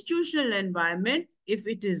the institutional environment, if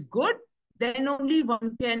it is good, then only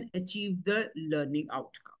one can achieve the learning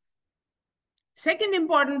outcome. Second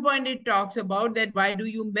important point it talks about that why do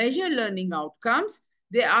you measure learning outcomes?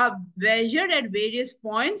 They are measured at various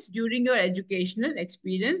points during your educational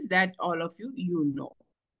experience that all of you know.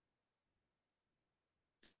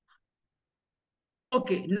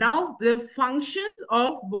 Okay, now the functions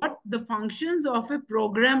of a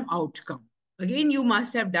program outcome. Again, you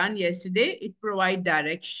must have done yesterday. It provides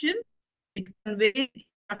direction, it conveys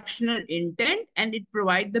instructional intent, and it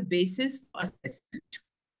provides the basis for assessment.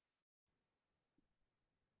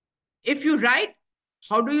 If you write,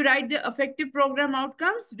 how do you write the effective program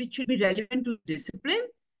outcomes, which should be relevant to discipline?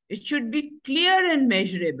 It should be clear and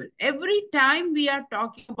measurable. Every time we are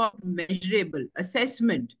talking about measurable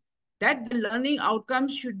assessment, that the learning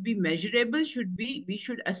outcomes should be measurable, we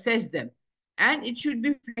should assess them. And it should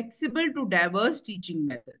be flexible to diverse teaching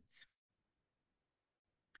methods.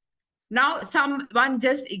 Now, one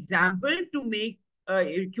just example to make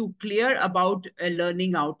you clear about a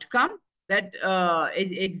learning outcome. That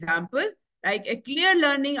example, like a clear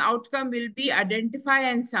learning outcome will be identify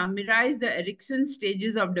and summarize the Erikson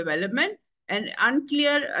stages of development. An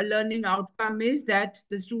unclear learning outcome is that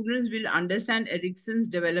the students will understand Erikson's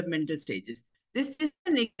developmental stages. This is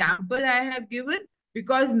an example I have given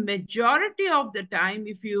because majority of the time,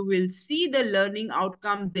 if you will see the learning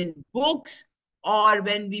outcomes in books, or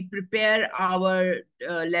when we prepare our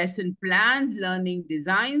lesson plans, learning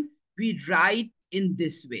designs, we write in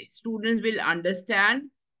this way. Students will understand,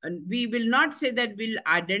 and we will not say that we'll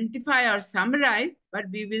identify or summarize, but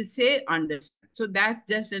we will say understand. So that's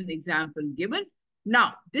just an example given.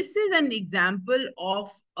 Now, this is an example of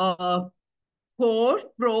a course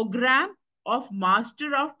program of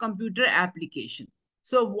Master of Computer Application.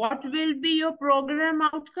 So what will be your program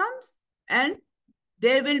outcomes? And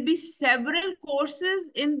there will be several courses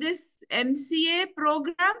in this MCA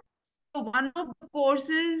program. So one of the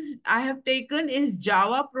courses I have taken is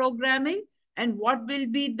Java programming, and what will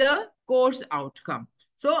be the course outcome.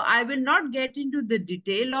 So I will not get into the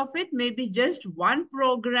detail of it, maybe just one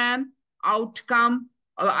program outcome,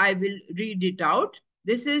 I will read it out.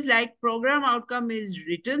 This is like program outcome is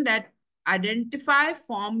written that identify,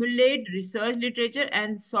 formulate research literature,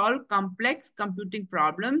 and solve complex computing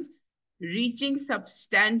problems, reaching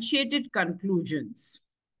substantiated conclusions.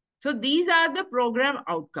 So these are the program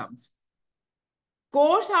outcomes.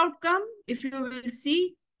 Course outcome, if you will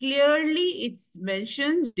see clearly, it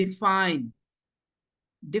mentions define,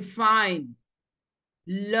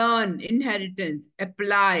 learn, inheritance,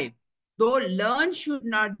 apply. Though learn should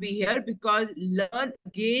not be here because learn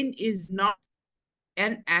again is not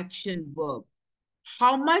an action verb.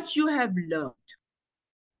 How much you have learned,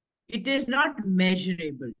 it is not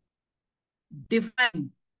measurable.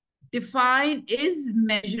 Define is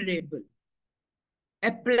measurable.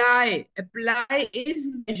 Apply is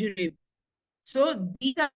measurable. So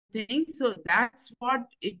these are things, so that's what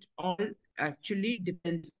it all actually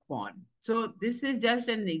depends upon. So this is just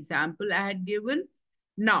an example I had given.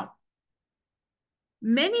 Now,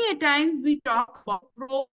 many a times we talk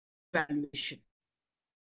about evaluation.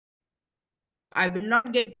 I will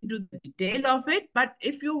not get into the detail of it, but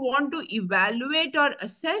if you want to evaluate or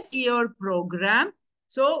assess your program,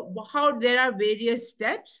 so how there are various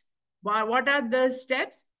steps. What are the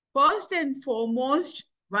steps? First and foremost,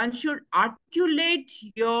 one should articulate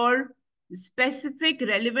your specific,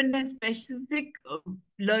 relevant and specific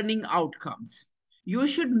learning outcomes. You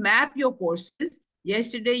should map your courses.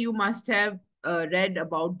 Yesterday, you must have read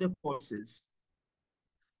about the courses.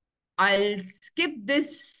 I'll skip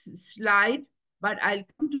this slide, but I'll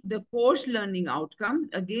come to the course learning outcomes.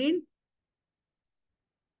 Again,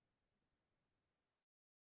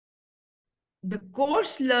 the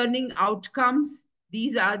course learning outcomes,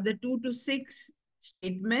 these are the 2 to 6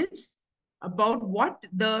 statements about what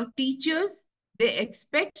the teachers, they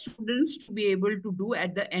expect students to be able to do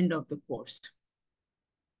at the end of the course.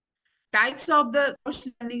 Types of the course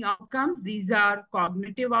learning outcomes, these are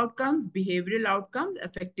cognitive outcomes, behavioral outcomes,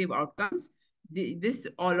 affective outcomes. This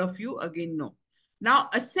all of you again know. Now,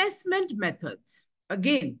 assessment methods.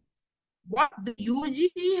 Again, what the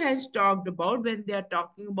UGC has talked about when they are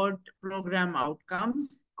talking about program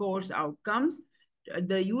outcomes, course outcomes,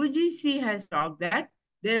 the UGC has talked that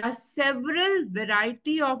there are several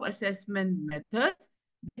variety of assessment methods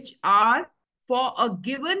which are for a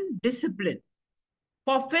given discipline.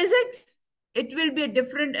 For physics, it will be a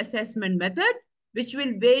different assessment method, which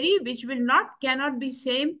will vary, which will cannot be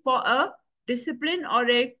same for a discipline or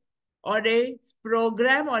a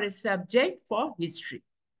program or a subject for history.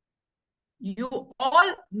 You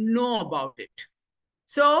all know about it.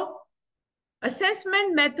 So,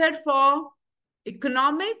 assessment method for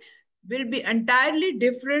economics will be entirely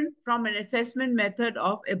different from an assessment method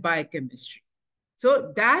of a biochemistry.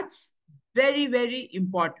 So, that's very, very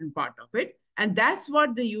important part of it. And that's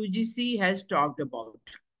what the UGC has talked about.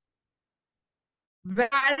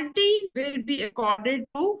 Variety will be accorded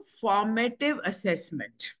to formative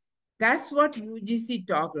assessment. That's what UGC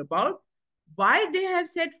talked about. Why they have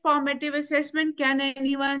said formative assessment? Can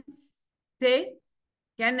anyone say?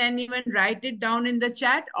 Can anyone write it down in the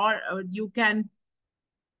chat, or you can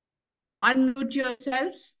unmute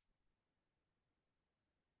yourself?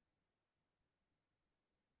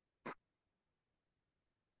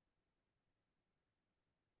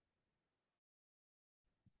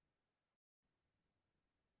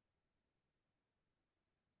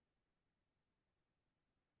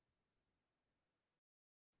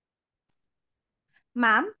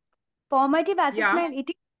 Ma'am, formative assessment, it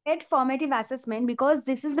is called formative assessment because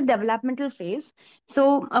this is the developmental phase.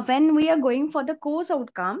 So when we are going for the course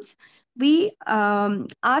outcomes, we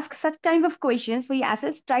ask such type of questions. We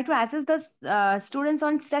try to assess the students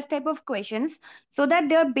on such type of questions so that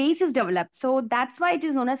their base is developed. So that's why it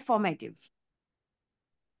is known as formative.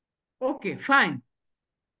 Okay, fine.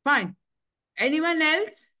 Fine. Anyone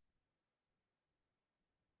else?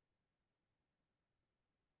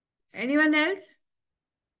 Anyone else?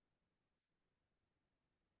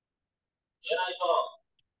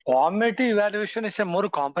 Formative evaluation is a more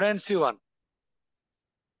comprehensive one.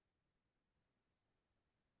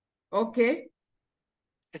 Okay.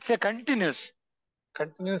 It's a continuous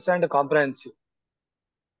and comprehensive.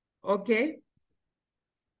 Okay.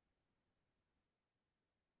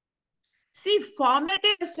 See,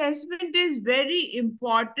 formative assessment is very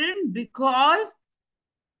important because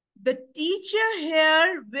the teacher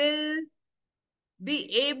here will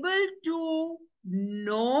be able to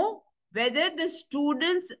know whether the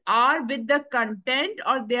students are with the content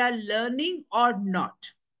or they are learning or not.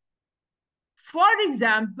 For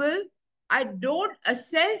example, I don't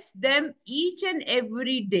assess them each and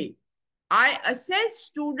every day. I assess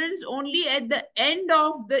students only at the end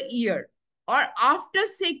of the year or after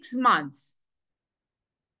 6 months.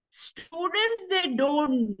 Students, they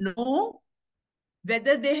don't know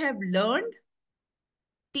whether they have learned.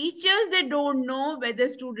 Teachers, they don't know whether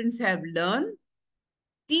students have learned.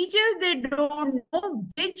 Teachers, they don't know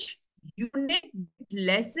which unit,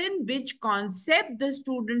 lesson, which concept the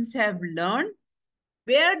students have learned,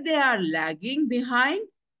 where they are lagging behind,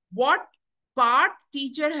 what part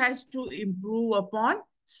teacher has to improve upon,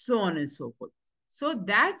 so on and so forth. So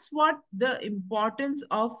that's what the importance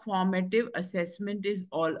of formative assessment is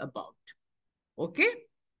all about. Okay?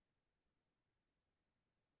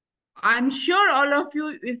 I'm sure all of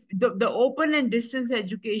you, if the open and distance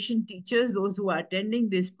education teachers, those who are attending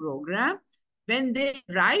this program, when they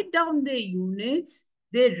write down their units,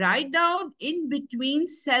 they write down in between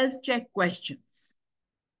self-check questions.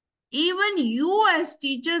 Even you as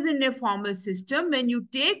teachers in a formal system, when you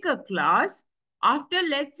take a class, after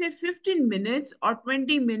let's say 15 minutes or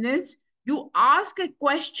 20 minutes, you ask a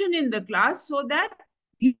question in the class so that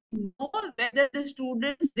you know whether the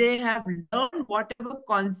students, they have learned whatever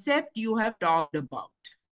concept you have talked about.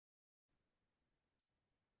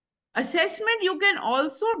 Assessment, you can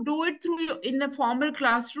also do it through in the formal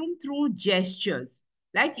classroom through gestures.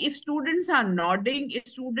 Like if students are nodding, if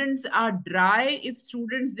students are dry, if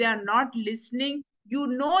students, they are not listening, you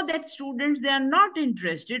know that students, they are not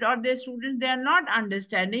interested, or their students, they are not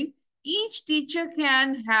understanding. Each teacher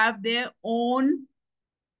can have their own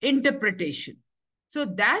interpretation. So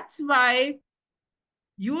that's why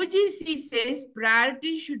UGC says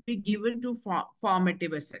priority should be given to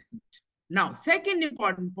formative assessment. Now, second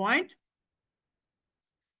important point,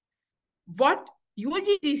 what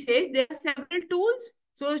UGC says, there are several tools.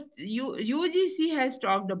 So UGC has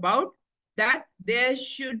talked about that there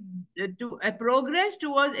should a progress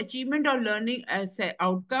towards achievement or learning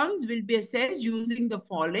outcomes will be assessed using the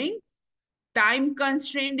following: time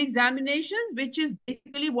constrained examinations, which is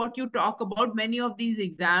basically what you talk about. Many of these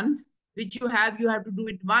exams which you have to do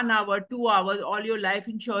it 1 hour, 2 hours, all your life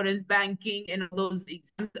insurance, banking, and all those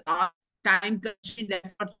exams are time constrained.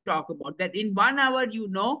 That's what you talk about, that in 1 hour, you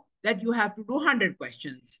know that you have to do 100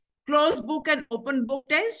 questions. Closed book and open book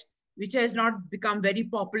test, which has not become very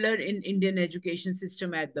popular in Indian education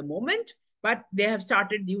system at the moment, but they have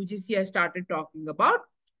started, UGC has started talking about.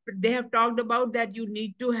 But they have talked about that you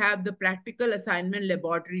need to have the practical assignment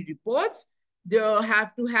laboratory reports. They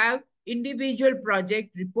have to have individual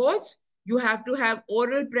project reports. You have to have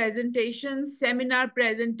oral presentations, seminar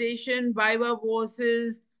presentation, viva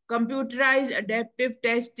voces, computerized adaptive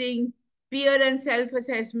testing, peer and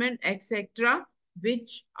self-assessment, etc.,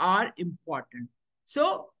 which are important.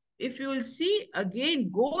 So if you will see,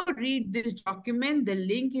 again, go read this document. The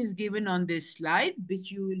link is given on this slide,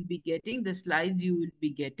 which you will be getting, the slides you will be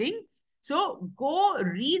getting. So go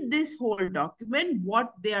read this whole document,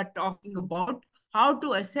 what they are talking about, how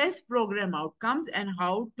to assess program outcomes and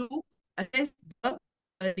how to assess the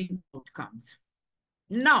learning outcomes.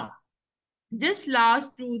 Now, just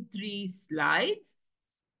last 2-3 slides,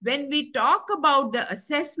 when we talk about the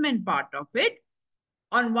assessment part of it,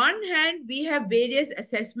 on one hand, we have various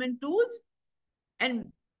assessment tools,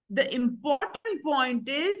 and the important point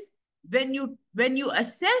is when you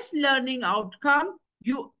assess learning outcome,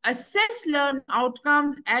 you assess learning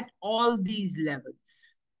outcomes at all these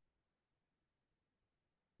levels.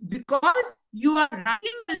 Because you are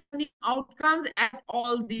writing learning outcomes at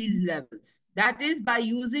all these levels. That is by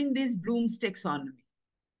using this Bloom's taxonomy.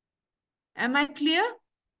 Am I clear?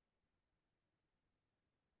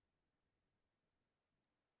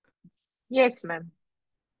 Yes, ma'am.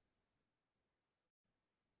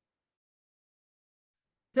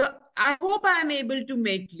 So I hope I am able to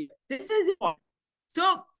make clear. This is important.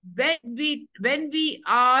 So when we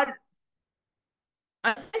are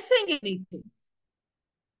assessing anything,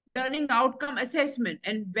 learning outcome assessment,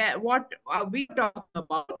 and what are we talking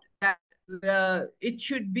about, that it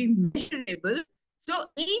should be measurable. So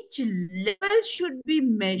each level should be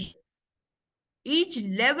measured. Each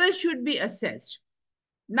level should be assessed.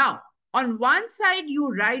 Now, on one side,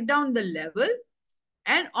 you write down the level,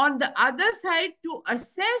 and on the other side, to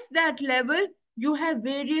assess that level, you have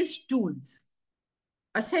various tools,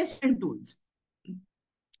 assessment tools.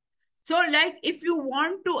 So like if you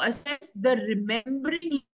want to assess the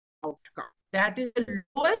remembering outcome, that is the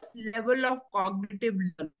lowest level of cognitive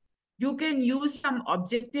learning, you can use some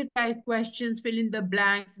objective type questions, fill in the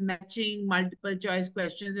blanks, matching, multiple choice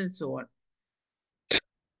questions, and so on.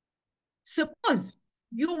 Suppose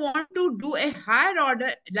you want to do a higher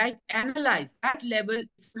order, like analyze that level,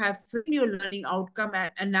 if you have filled your learning outcome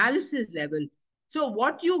at analysis level. So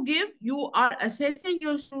what you give, you are assessing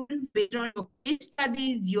your students based on your case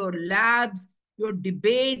studies, your labs, your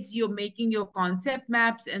debates, you're making your concept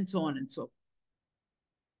maps, and so on and so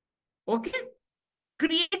forth. Okay?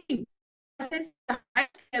 Creating, assess the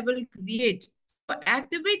highest level, create. So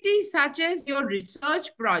activities such as your research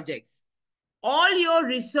projects, all your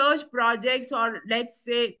research projects, or let's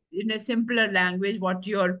say in a simpler language, what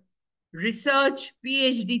your research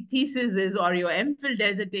PhD thesis is, or your MPhil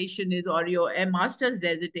dissertation is, or your master's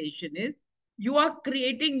dissertation is, you are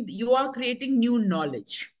creating new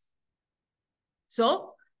knowledge.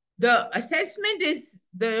 So the assessment is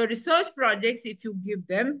the research projects, if you give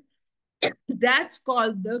them, that's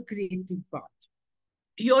called the creative part.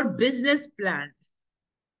 Your business plans,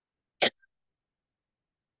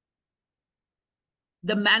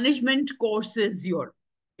 the management courses,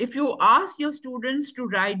 if you ask your students to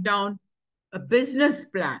write down a business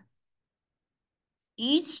plan,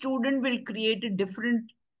 each student will create a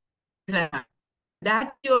different plan.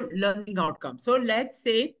 That's your learning outcome. So let's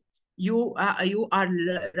say you are writing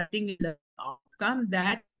a learning outcome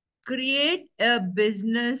that create a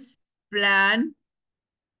business plan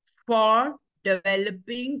for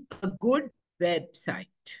developing a good website.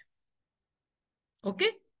 Okay?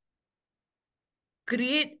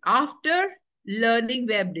 Create after learning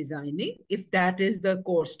web designing, if that is the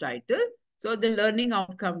course title. So the learning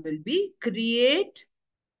outcome will be create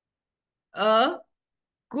a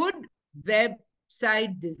good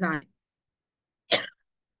website design.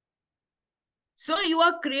 So you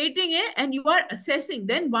are creating it and you are assessing.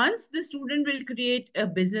 Then once the student will create a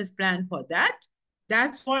business plan for that,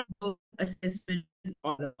 that's what the assessment is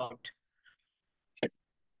all about.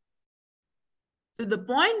 So the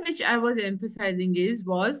point which I was emphasizing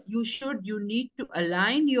was you need to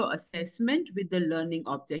align your assessment with the learning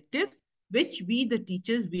objectives, which we, the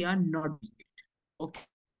teachers, we are not doing it. Okay.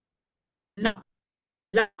 Now,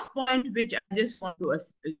 last point which I just want to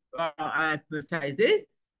emphasize is,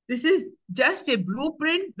 this is just a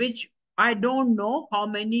blueprint which I don't know how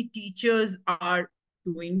many teachers are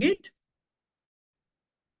doing it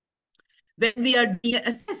when we are doing an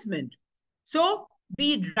assessment. So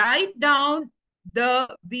we write down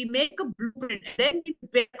we make a blueprint and then we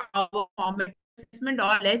prepare our formative assessment,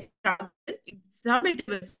 or let's start with summative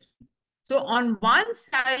assessment. So on one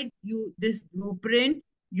side, this blueprint,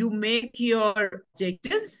 you make your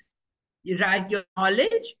objectives, you write your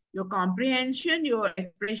knowledge, your comprehension, your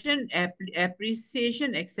expression,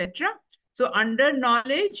 appreciation, etc. So under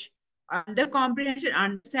knowledge, under comprehension,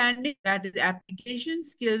 understanding, that is application,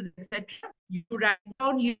 skills, etc. You write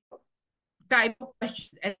down your type of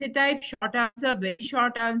questions, essay type, short answer, very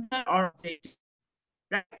short answer, or objective.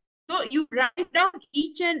 Right? So you write down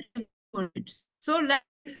each and every unit. So like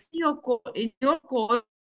in your course,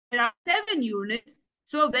 there are 7 units.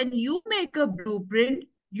 So when you make a blueprint,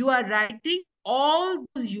 you are writing all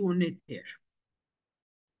those units here.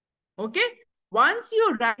 Okay? Once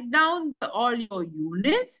you write down all your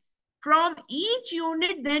units, from each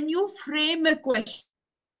unit, then you frame a question.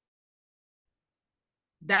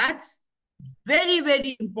 That's very,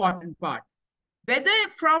 very important part. Whether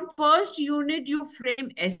from first unit you frame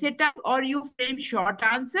essay type or you frame short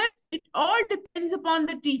answer, it all depends upon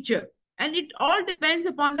the teacher and it all depends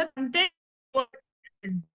upon the content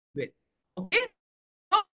with. Okay?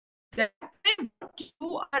 So that way what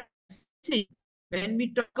you are assessing, when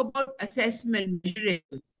we talk about assessment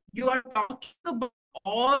measurable, you are talking about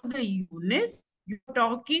all the units, you are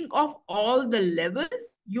talking of all the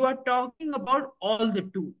levels, you are talking about all the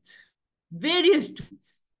tools, various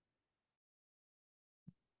tools.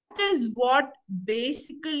 That is what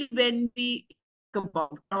basically when we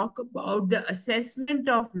talk about the assessment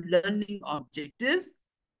of learning objectives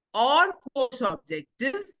or course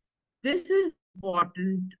objectives, this is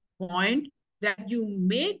important point, that you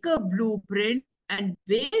make a blueprint and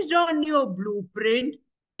based on your blueprint,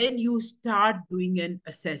 then you start doing an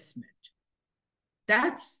assessment.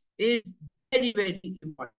 That is very, very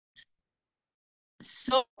important.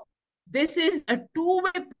 So this is a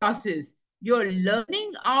two-way process. Your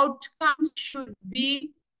learning outcomes should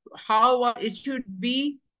be it should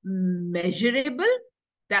be measurable.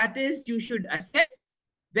 That is, you should assess.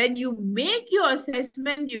 When you make your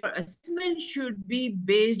assessment should be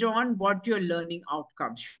based on what your learning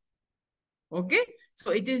outcomes should. Okay,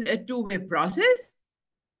 so it is a two-way process.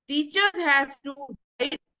 Teachers have to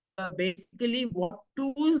decide basically what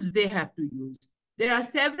tools they have to use. There are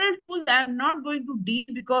several tools I am not going to deal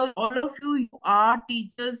because all of you are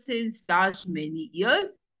teachers since last many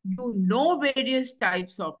years. You know various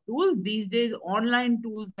types of tools. These days, online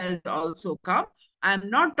tools has also come. I'm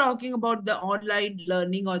not talking about the online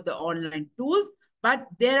learning or the online tools, but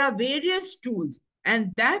there are various tools.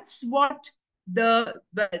 And that's what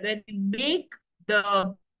when we make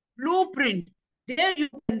the blueprint, there you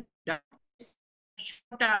can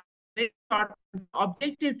short,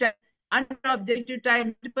 objective type, under objective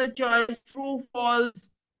type, multiple choice, true, false,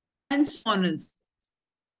 and so on and so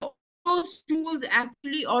on. Those tools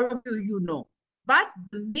actually all of you know. But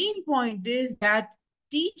the main point is that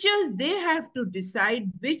teachers, they have to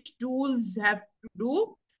decide which tools have to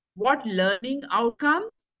do what learning outcome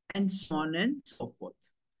and so on and so forth.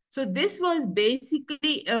 So this was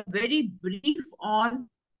basically a very brief on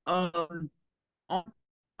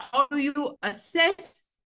how do you assess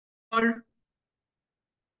your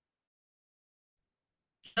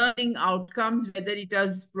learning outcomes, whether it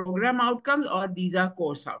is program outcomes or these are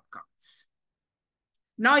course outcomes.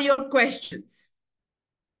 Now your questions.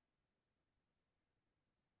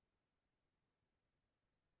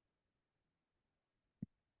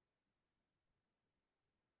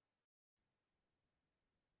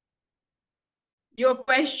 Your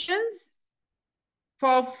questions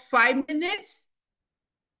for 5 minutes,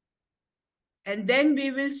 and then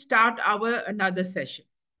we will start our another session.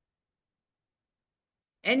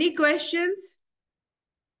 Any questions?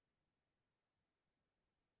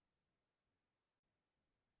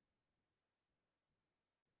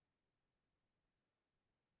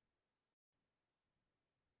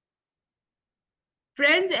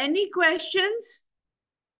 Friends, any questions?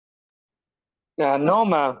 No,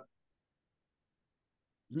 ma'am.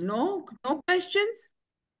 No questions?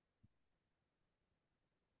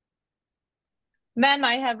 Ma'am,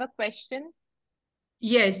 I have a question.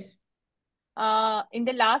 Yes. In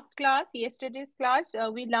the last class, yesterday's class,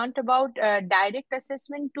 we learned about direct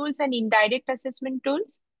assessment tools and indirect assessment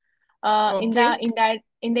tools. In the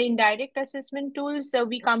indirect assessment tools,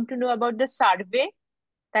 we come to know about the survey,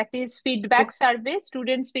 that is feedback survey,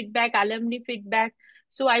 students feedback, alumni feedback.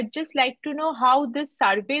 So I'd just like to know how this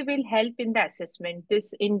survey will help in the assessment,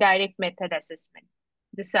 this indirect method assessment,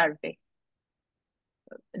 the survey.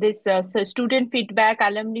 This so student feedback,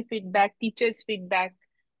 alumni feedback, teachers feedback,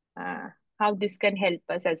 how this can help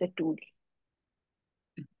us as a tool.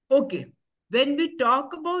 Okay. When we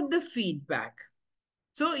talk about the feedback,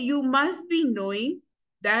 so you must be knowing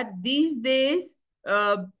that these days,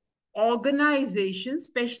 organizations,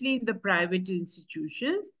 especially in the private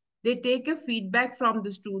institutions, they take a feedback from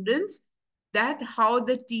the students that how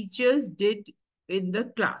the teachers did in the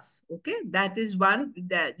class. Okay, that is one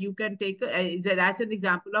that you can take. That's an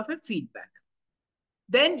example of a feedback.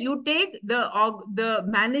 Then you take the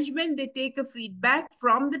management, they take a feedback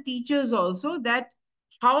from the teachers also that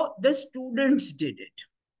how the students did it.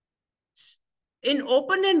 In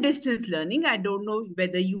open and distance learning, I don't know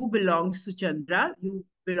whether you belong to Chandra, you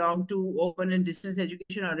belong to open and distance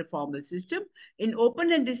education or a formal system. In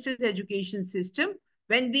open and distance education system,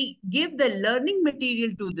 when we give the learning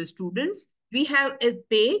material to the students, we have a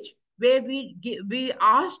page where we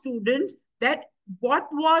ask students that what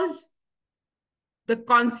was the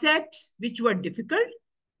concepts which were difficult,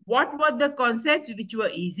 what were the concepts which were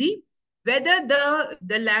easy, whether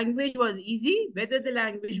the language was easy, whether the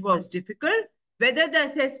language was difficult, whether the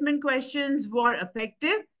assessment questions were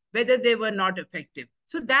effective, whether they were not effective.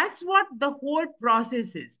 So that's what the whole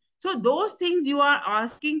process is. So those things you are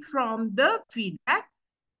asking from the feedback.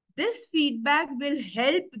 This feedback will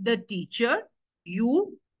help the teacher,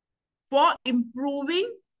 you, for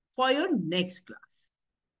improving for your next class.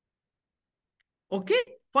 Okay,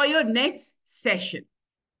 for your next session.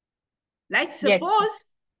 Like suppose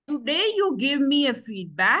today you give me a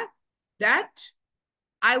feedback that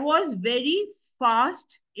I was very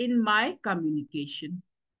fast in my communication.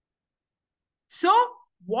 So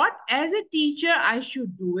what as a teacher I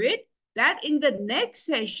should do it, that in the next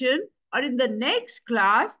session or in the next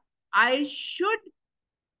class, I should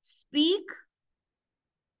speak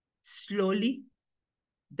slowly.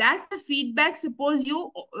 That's the feedback suppose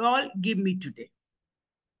you all give me today.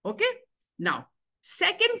 Okay. Now,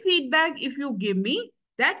 second feedback, if you give me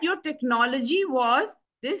that your technology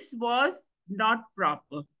this was not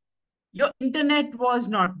proper. Your internet was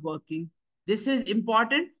not working. This is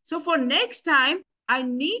important. So for next time, I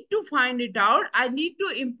need to find it out. I need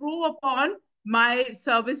to improve upon my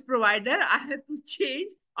service provider. I have to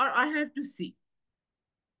change or I have to see.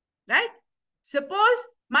 Right? Suppose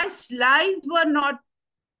my slides were not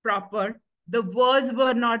proper. The words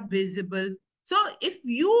were not visible. So if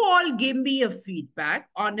you all give me a feedback,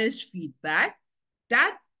 honest feedback,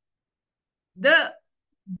 that the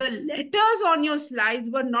letters on your slides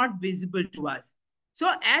were not visible to us. So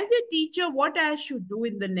as a teacher, what I should do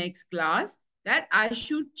in the next class, that I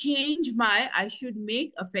should I should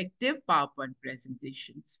make effective PowerPoint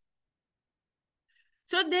presentations.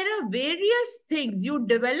 So there are various things. You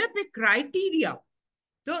develop a criteria.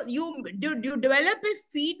 So you develop a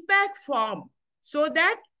feedback form so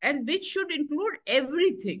that, and which should include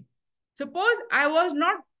everything. Suppose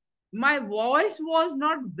my voice was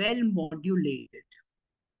not well modulated.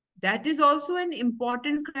 That is also an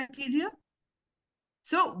important criteria.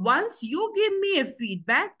 So once you give me a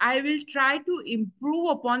feedback, I will try to improve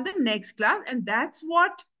upon the next class. And that's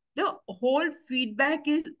what the whole feedback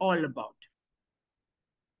is all about.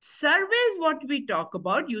 Surveys, what we talk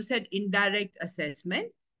about, you said indirect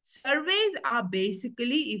assessment. Surveys are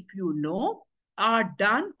basically, if you know, are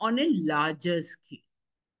done on a larger scale.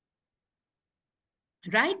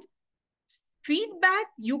 Right? Feedback,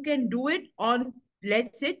 you can do it on,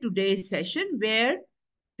 let's say, today's session where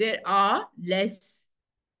there are less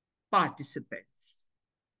participants.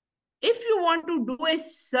 If you want to do a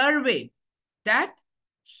survey that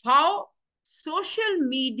how social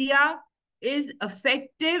media is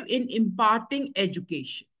effective in imparting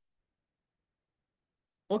education.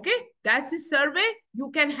 Okay, that's a survey. You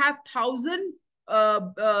can have 1,000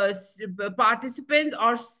 participants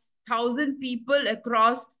or 1,000 people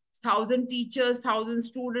across 1,000 teachers, 1,000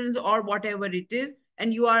 students, or whatever it is.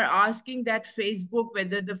 And you are asking that Facebook,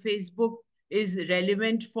 whether the Facebook is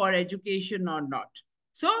relevant for education or not.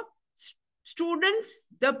 So students,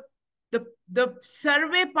 the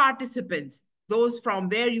survey participants, those from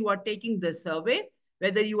where you are taking the survey,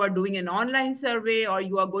 whether you are doing an online survey or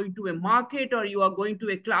you are going to a market or you are going to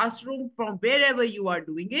a classroom, from wherever you are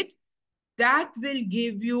doing it, that will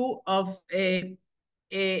give you a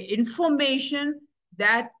information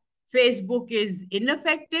that Facebook is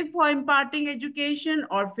ineffective for imparting education,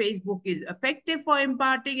 or Facebook is effective for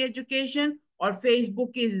imparting education, or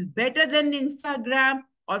Facebook is better than Instagram,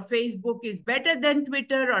 or Facebook is better than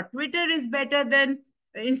Twitter, or Twitter is better than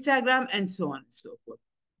Instagram, and so on and so forth.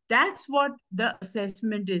 That's what the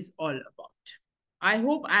assessment is all about. I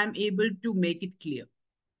hope I'm able to make it clear.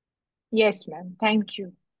 Yes, ma'am. Thank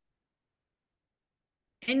you.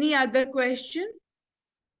 Any other question?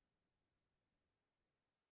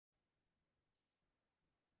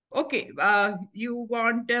 Okay, you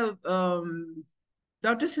want Dr.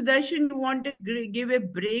 Sudarshan, you want to give a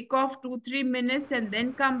break of 2-3 minutes and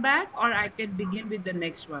then come back, or I can begin with the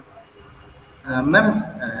next one? Ma'am,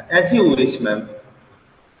 as you wish, ma'am.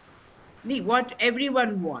 What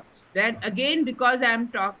everyone wants. Then again, because I'm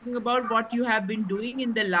talking about what you have been doing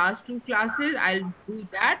in the last 2 classes, I'll do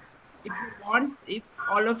that. If you want, if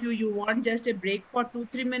all of you want just a break for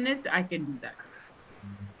 2-3 minutes, I can do that.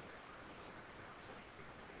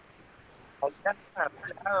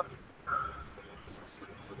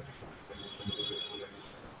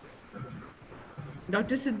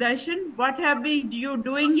 Dr. Sudarshan, what have been you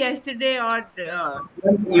doing yesterday or?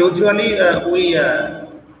 Usually, we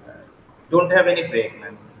don't have any break,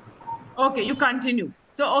 ma'am. Okay, you continue.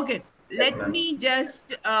 So, okay, Yes, let ma'am. me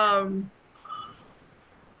just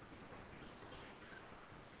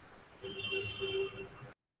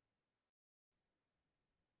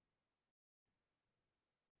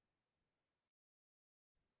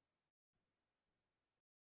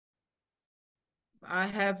I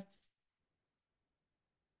have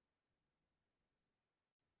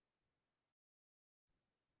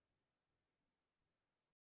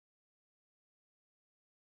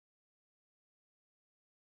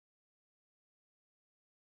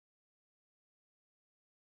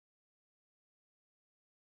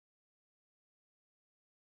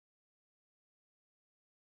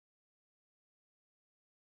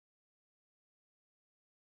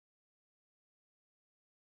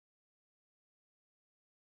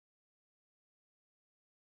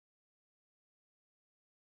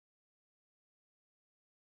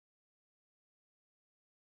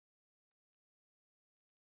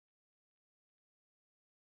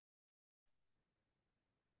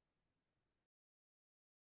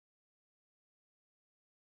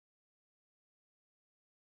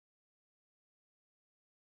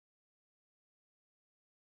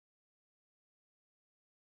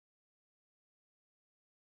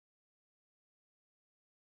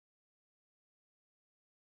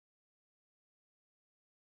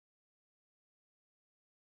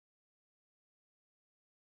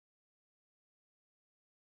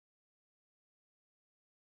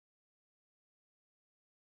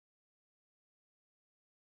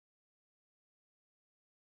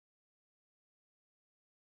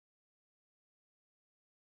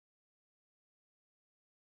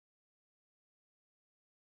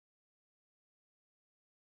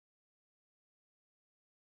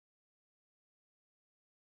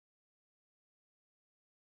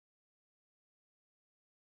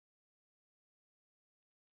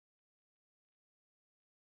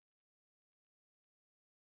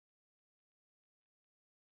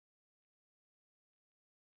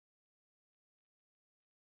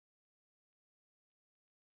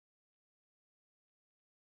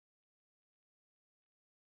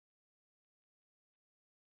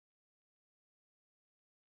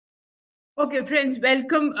okay, friends.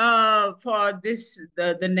 Welcome for this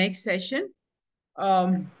the next session,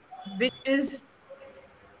 which is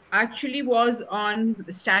actually was on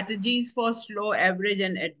strategies for slow, average,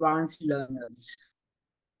 and advanced learners.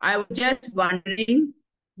 I was just wondering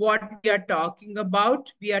what we are talking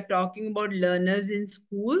about. We are talking about learners in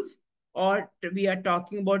schools, or we are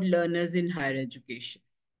talking about learners in higher education.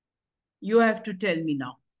 You have to tell me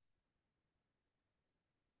now.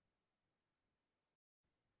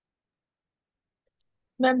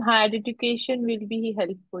 Ma'am, higher education will be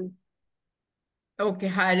helpful. Okay,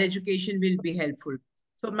 higher education will be helpful.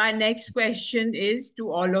 So my next question is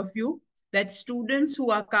to all of you, that students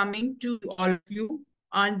who are coming to all of you,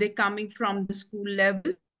 aren't they coming from the school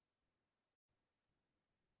level?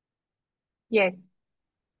 Yes.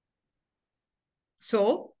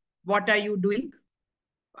 So what are you doing?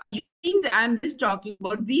 Means I'm just talking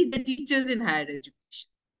about we, the teachers in higher education.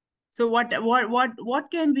 So what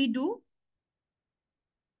can we do?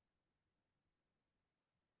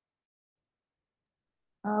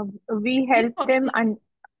 We help them and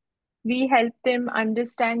We help them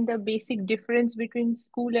understand the basic difference between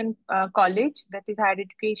school and college, that is higher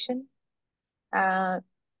education.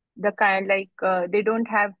 The kind they don't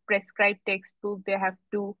have prescribed textbook. They have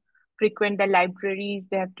to frequent the libraries.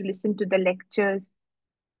 They have to listen to the lectures.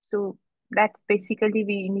 So that's basically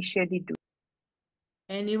we initially do.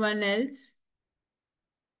 Anyone else?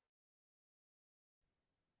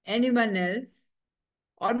 Anyone else?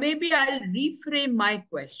 Or maybe I'll reframe my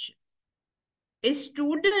question. A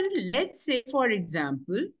student, let's say, for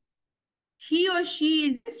example, he or she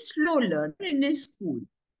is a slow learner in a school.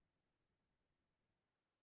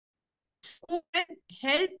 School can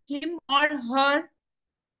help him or her.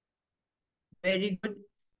 Very good.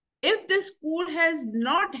 If the school has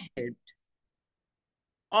not helped,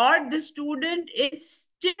 or the student is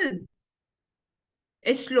still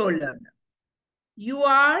a slow learner, you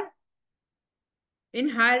are in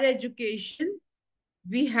higher education,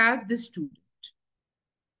 we have the student.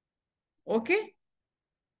 Okay?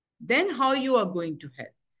 Then how you are going to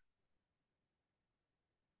help?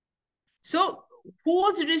 So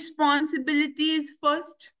whose responsibility is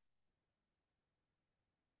first?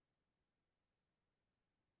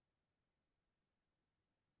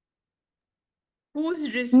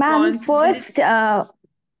 Whose responsibility? Ma'am, first, yes,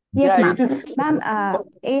 Yeah, ma'am. it is. Ma'am,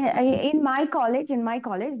 in my college,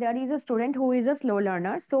 there is a student who is a slow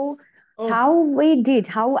learner. So how I did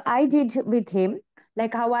with him,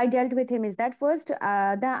 like how I dealt with him is that first,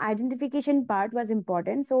 the identification part was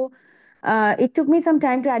important. So it took me some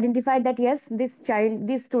time to identify that yes, this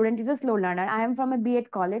student is a slow learner. I am from a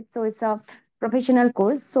B.Ed college, so it's a professional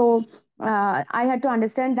course. So I had to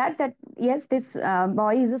understand that yes, this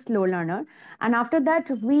boy is a slow learner. And after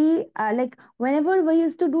that, we like whenever we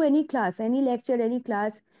used to do any class, any lecture, any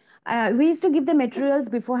class, we used to give the materials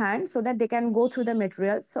beforehand so that they can go through the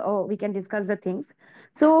materials, so we can discuss the things.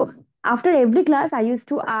 So after every class, I used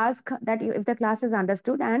to ask that if the class is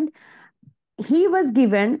understood, and he was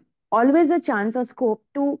given always a chance or scope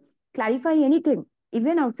to clarify anything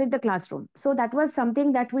even outside the classroom. So that was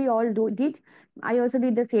something that we all did. I also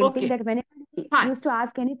did the same thing, that whenever we used to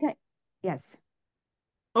ask anything. Yes.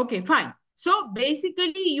 Okay, fine. So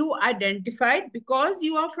basically you identified because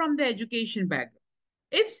you are from the education background.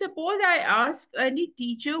 If suppose I ask any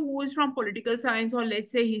teacher who is from political science or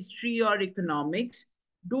let's say history or economics,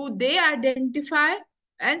 do they identify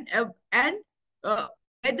and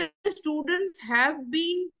whether the students have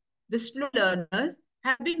been, the slow learners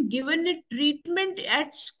have been given a treatment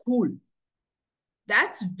at school?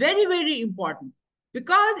 That's very, very important.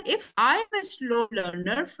 Because if I'm a slow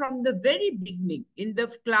learner from the very beginning, in the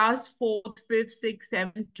class 4th, 5th, 6th,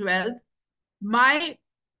 7th, 12th, my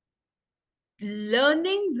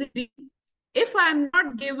learning will be, if I'm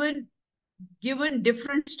not given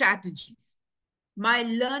different strategies, my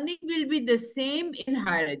learning will be the same in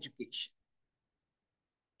higher education.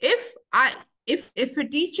 If a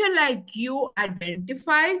teacher like you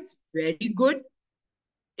identifies, very good.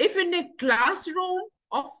 If in a classroom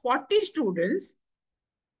of 40 students,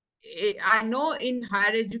 I know in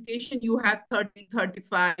higher education you have 30,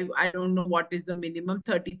 35. I don't know what is the minimum,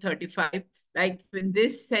 30, 35. Like in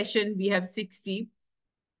this session, we have 60.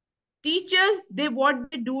 Teachers,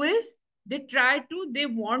 what they do is they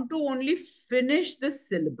want to only finish the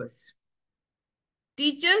syllabus.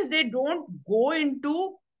 Teachers, they don't go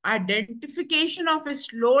into identification of a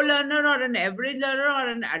slow learner or an average learner or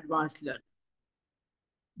an advanced learner.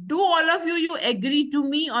 Do all of you agree to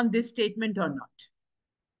me on this statement or not?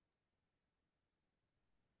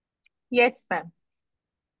 Yes, ma'am.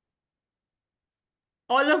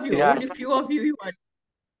 All of you, Yeah. only few of you are.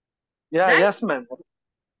 Yeah, right? yes, ma'am.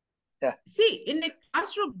 Yeah. See, in a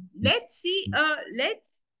classroom, let's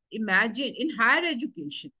imagine in higher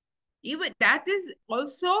education, even that is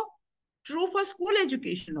also true for school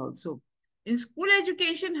education also. In school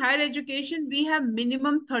education, higher education, we have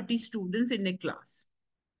minimum 30 students in a class.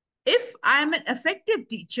 If I'm an effective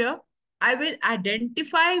teacher, I will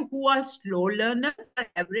identify who are slow learners, or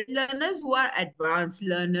average learners, who are advanced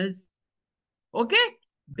learners. Okay?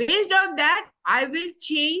 Based on that, I will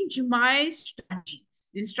change my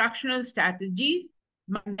strategies, instructional strategies,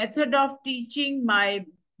 my method of teaching, my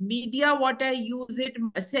media, what I use it,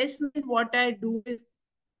 assessment, what I do is,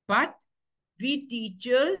 but we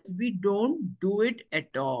teachers, we don't do it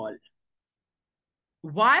at all.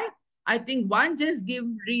 Why? I think one just give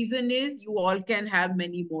reason is, you all can have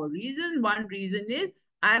many more reasons. One reason is,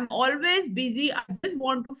 I'm always busy. I just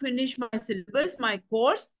want to finish my syllabus, my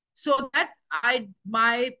course, so that the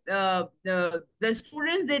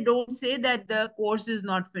students, they don't say that the course is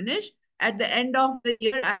not finished. At the end of the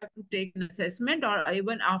year, I have to take an assessment, or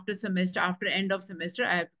even after end of semester,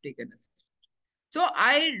 I have to take an assessment. So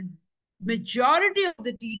I majority of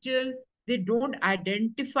the teachers, they don't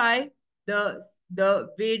identify the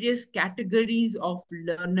various categories of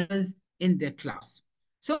learners in their class.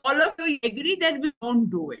 So all of you agree that we don't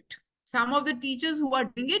do it. Some of the teachers who are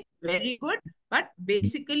doing it, very good, but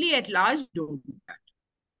basically at large, don't do that.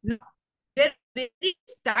 Now, there are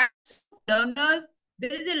various types of learners.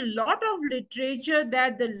 There is a lot of literature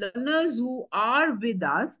that the learners who are with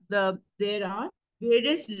us, there are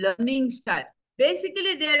various learning styles.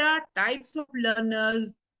 Basically, there are types of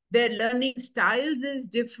learners. Their learning styles is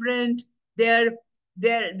different. There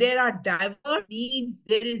are diverse needs.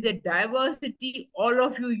 There is a diversity. All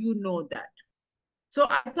of you know that. So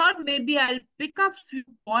I thought maybe I'll pick up few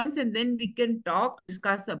points and then we can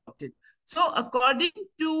discuss about it. So according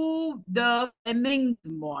to the Fleming's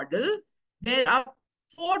model, there are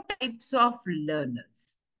 4 types of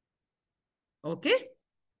learners. Okay.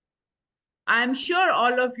 I'm sure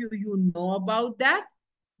all of you know about that.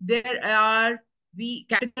 We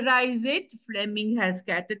categorize it, Fleming has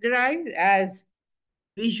categorized as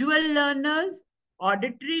visual learners,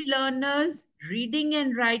 auditory learners, reading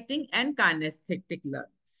and writing, and kinesthetic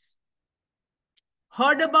learners.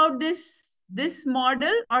 Heard about this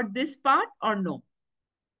model or this part or no?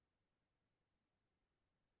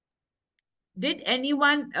 Did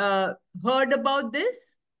anyone heard about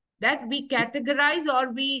this? That we categorize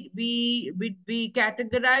or we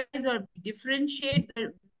categorize or differentiate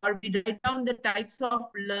or we write down the types of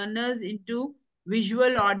learners into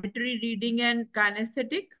visual, auditory, reading, and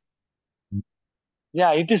kinesthetic?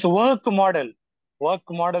 Yeah, it is work model of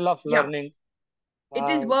learning. It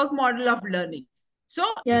is work model of learning. So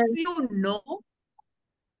if you know,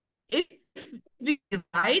 if we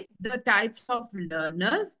divide the types of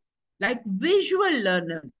learners, like visual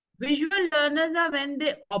learners are when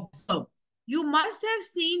they observe. You must have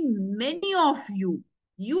seen many of you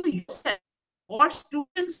yourself or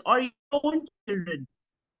students or your own children.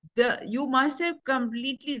 You must have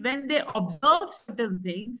completely, when they observe certain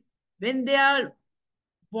things, when they are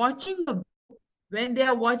watching when they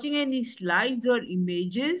are watching any slides or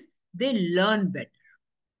images, they learn better.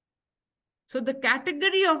 So the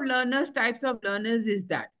category of learners, types of learners is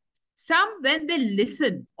that some when they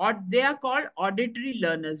listen, or they are called auditory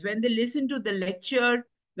learners, when they listen to the lecture,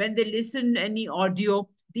 when they listen any audio.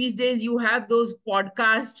 These days you have those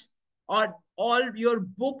podcasts or all your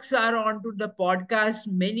books are onto the podcast.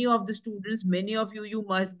 Many of the students, many of you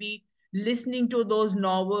must be listening to those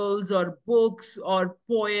novels or books or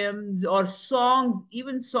poems or songs,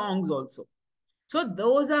 even songs also. So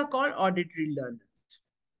those are called auditory learners.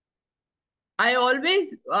 I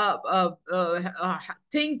always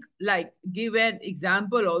think, like, give an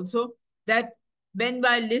example also, that when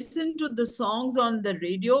I listen to the songs on the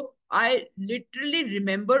radio, I literally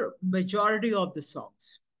remember majority of the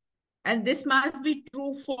songs. And this must be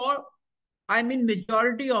true for,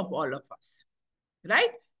 majority of all of us,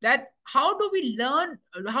 right? That how do we learn,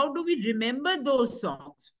 how do we remember those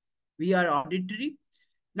songs? We are auditory.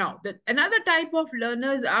 Now, another type of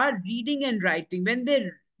learners are reading and writing. When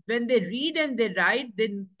they read and they write, they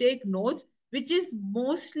take notes, which is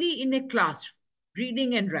mostly in a classroom,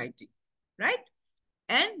 reading and writing, right?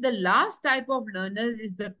 And the last type of learners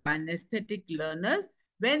is the kinesthetic learners,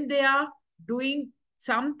 when they are doing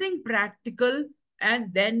something practical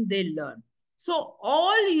and then they learn. So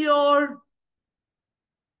all your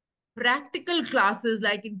practical classes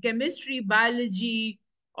like in chemistry, biology,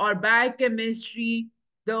 or biochemistry,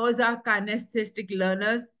 those are kinesthetic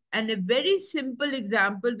learners. And a very simple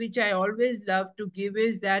example, which I always love to give,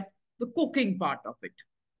 is that the cooking part of it.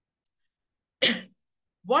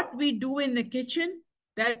 What we do in the kitchen,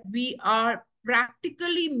 that we are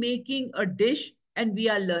practically making a dish and we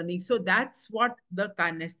are learning. So that's what the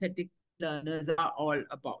kinesthetic learners are all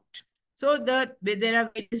about. So there are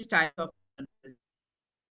various types of learners.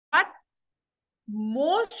 But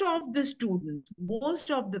most of the students,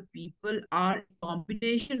 most of the people are a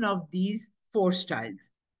combination of these 4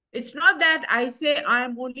 styles. It's not that I say I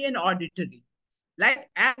am only an auditory. Like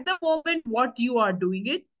at the moment, what you are doing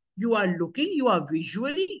it, you are looking, you are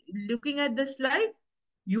visually looking at the slides,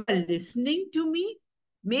 you are listening to me.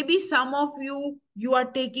 Maybe some of you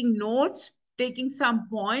are taking notes, taking some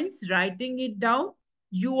points, writing it down.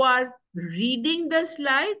 You are reading the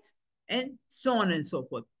slides and so on and so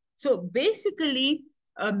forth. So basically,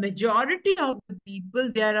 a majority of the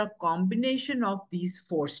people, they are a combination of these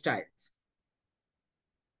 4 styles.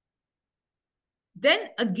 Then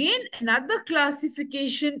again, another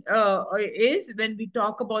classification is when we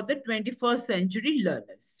talk about the 21st century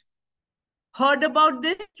learners. Heard about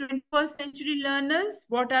this 21st century learners?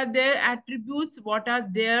 What are their attributes? What are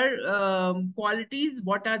their qualities?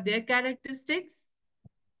 What are their characteristics?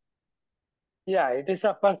 Yeah, it is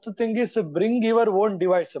a first thing is bring your own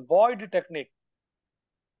device, Boyd technique.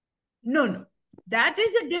 No. That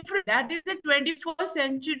is a 21st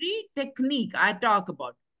century technique I talk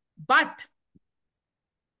about. But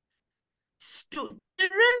children,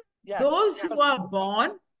 those who are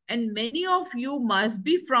born, and many of you must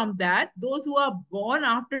be from that, those who are born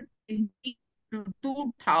after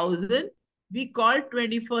 2000, we call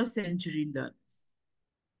 21st century learners.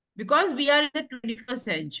 Because we are in the 21st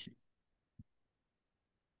century.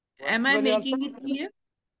 Am I making it clear?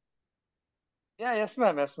 Yeah, yes,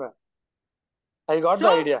 ma'am. Yes, ma'am. I got the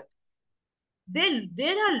idea.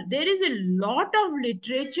 There is a lot of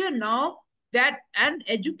literature now that, and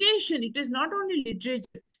education, it is not only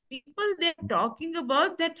literature. People, they're talking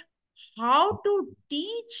about that how to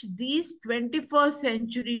teach these 21st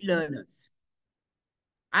century learners.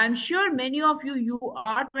 I'm sure many of you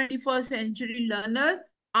are 21st century learners.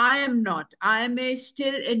 I am not. I am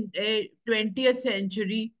still in a 20th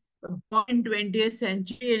century, born in 20th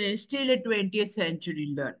century, and still a 20th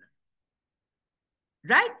century learner.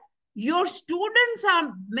 Right? Your students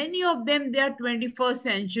are, many of them, they are 21st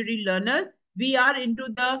century learners. We are into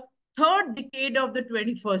the third decade of the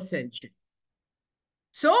 21st century.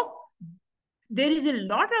 So, there is a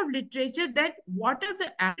lot of literature that what are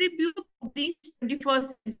the attributes of these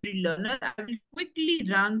 21st century learners. I will quickly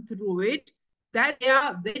run through it. That they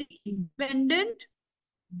are very independent.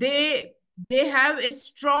 They have a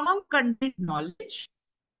strong content knowledge.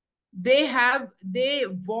 They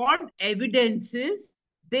want evidences.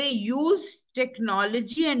 They use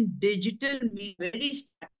technology and digital media very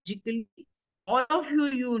strategically. All of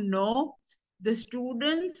you know the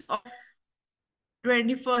students of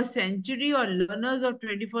 21st century or learners of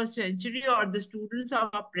 21st century or the students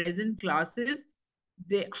of our present classes,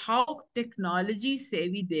 how technology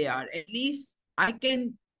savvy they are. At least I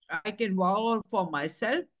can vouch for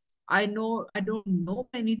myself. I don't know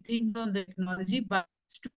many things on the technology, but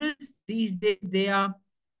students these days, they are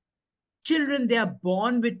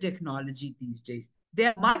born with technology these days. They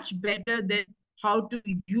are much better than how to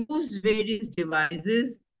use various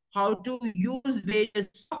devices, how to use various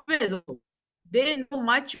softwares. They know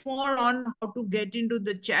much more on how to get into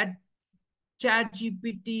the chat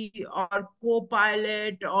GPT or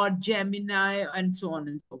Copilot or Gemini and so on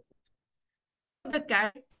and so forth. The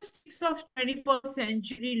characteristics of 21st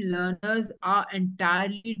century learners are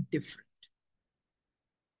entirely different.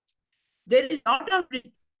 There is a lot of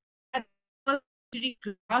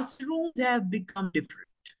classrooms have become different.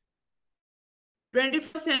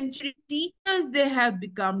 21st century teachers, they have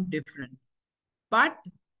become different. But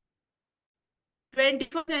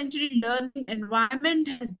 21st century learning environment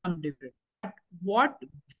has become different. But what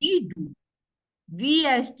we do, we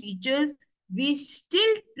as teachers, we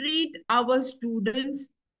still treat our students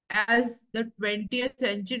as the 20th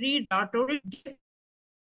century, not only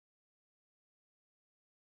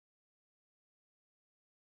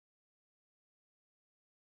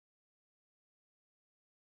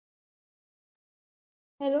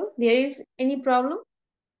Hello, there is any problem?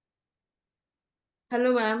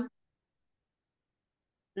 Hello, ma'am.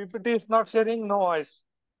 PPT is not sharing, no voice.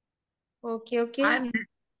 Okay.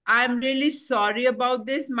 I'm really sorry about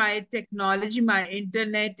this. My technology, my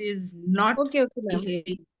internet is not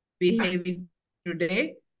behaving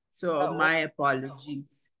today. So my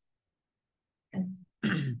apologies.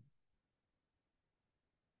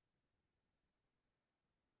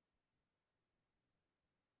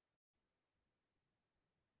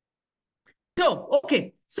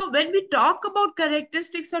 So when we talk about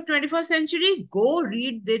characteristics of 21st century, go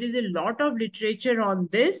read. There is a lot of literature on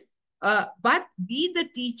this. But we, the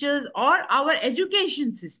teachers or our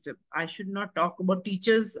education system, I should not talk about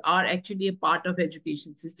teachers are actually a part of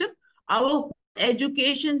education system. Our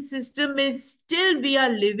education system is still, we are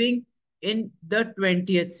living in the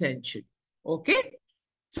 20th century. Okay.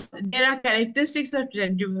 So there are characteristics of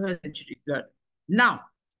 21st century learning. Now,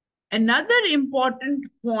 another important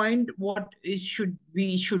point, we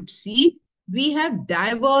should see, we have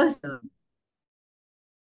diverse learning.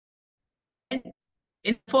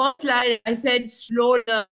 In the first slide, I said slow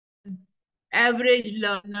learners, average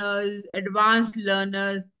learners, advanced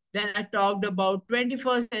learners. Then I talked about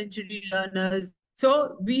 21st century learners.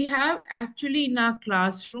 So we have actually in our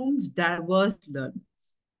classrooms diverse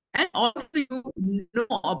learners. And all of you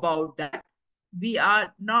know about that. We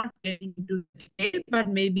are not getting into detail, but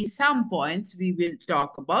maybe some points we will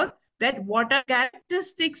talk about that. What are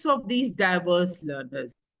characteristics of these diverse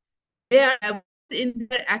learners? They are diverse in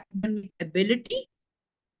their academic ability.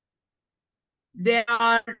 They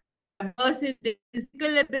are diverse in their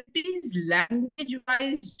physical abilities,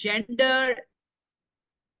 language-wise, gender,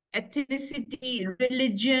 ethnicity,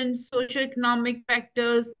 religion, socioeconomic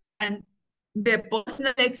factors, and their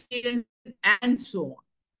personal experiences, and so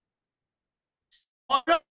on. All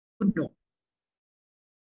of you know.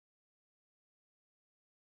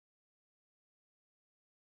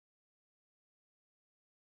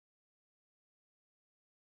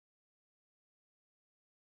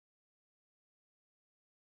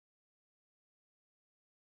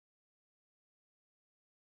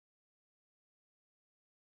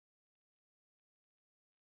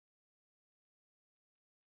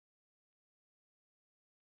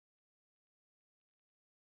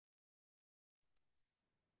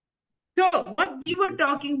 So what we were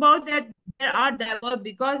talking about, that there are diverse,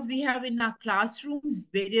 because we have in our classrooms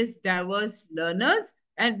various diverse learners,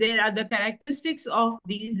 and there are the characteristics of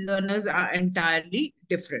these learners are entirely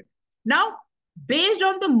different. Now, based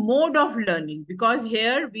on the mode of learning, because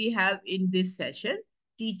here we have in this session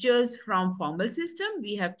teachers from formal system,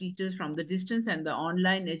 we have teachers from the distance and the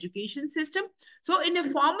online education system. So in a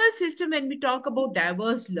formal system, when we talk about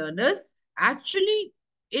diverse learners, actually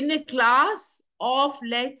in a class of,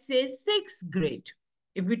 let's say, 6th grade,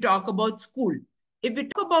 if we talk about school, if we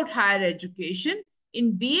talk about higher education,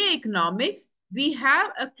 in BA Economics, we have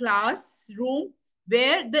a classroom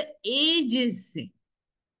where the age is same.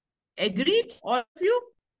 Agreed, all of you?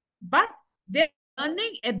 But their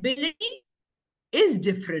learning ability is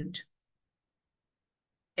different.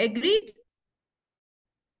 Agreed?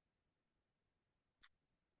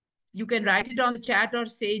 You can write it on the chat or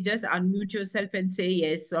say, just unmute yourself and say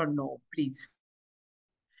yes or no, please.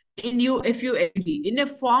 If you agree, in a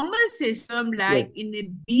formal system like in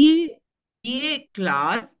a BA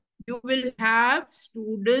class, you will have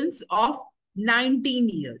students of 19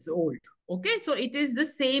 years old. Okay, so it is the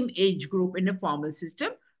same age group in a formal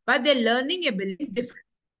system, but their learning ability is different.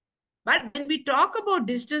 But when we talk about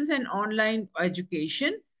distance and online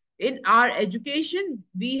education, in our education,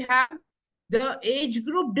 we have the age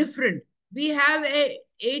group different. We have a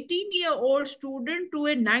 18-year-old student to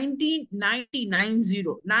a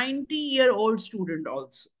 90-year-old student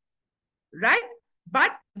also, right?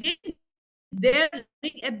 But again, their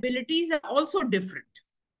learning abilities are also different.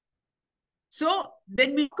 So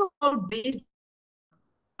when we talk about based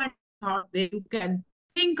on you can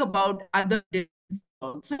think about other differences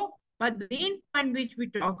also. But the main point which we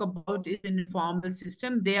talk about is in a formal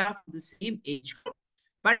system, they are the same age group,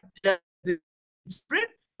 but different.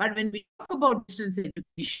 But when we talk about distance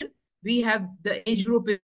education, we have the age group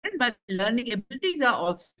is different, but learning abilities are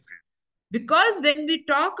also different. Because when we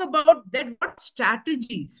talk about that, what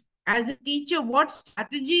strategies, as a teacher, what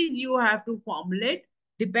strategies you have to formulate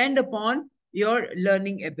depend upon your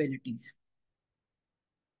learning abilities.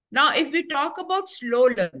 Now, if we talk about slow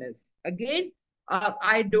learners, again,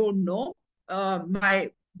 I don't know. My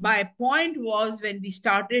point was when we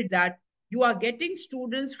started that you are getting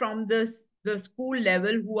students from the school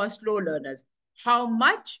level who are slow learners. How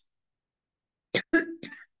much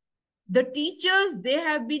the teachers, they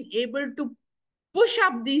have been able to push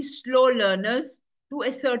up these slow learners to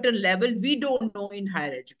a certain level, we don't know in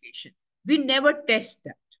higher education. We never test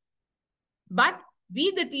that. But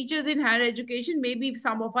we, the teachers in higher education, maybe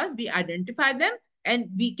some of us, we identify them and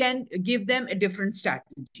we can give them a different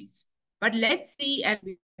strategies. But let's see, and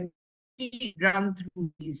we can run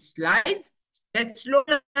through these slides. That slow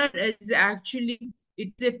learner is actually,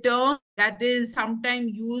 it's a term that is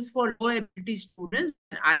sometimes used for low ability students,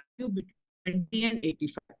 and IQ between 20 and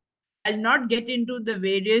 85. I'll not get into the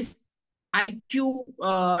various IQ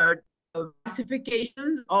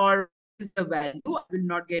classifications or is the value. I will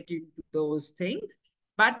not get into those things.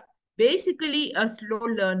 But basically, a slow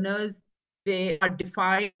learners, they are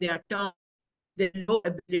defined, they are termed, their low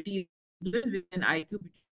ability with an IQ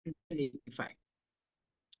between 10 and 85.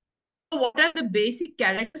 So what are the basic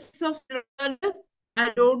characteristics of slow learners?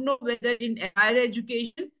 I don't know whether in higher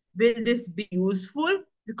education will this be useful,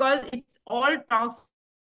 because it's all talks.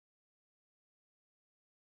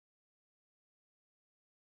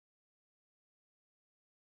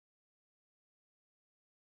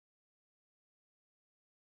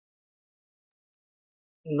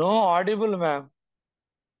 No audible, ma'am.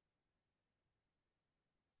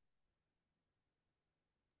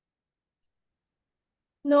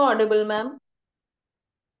 No audible, ma'am.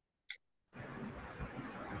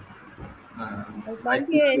 I can't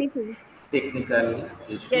hear anything. Technical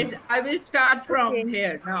issues. Yes, I will start from Okay.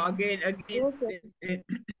 here. Now, again. Okay.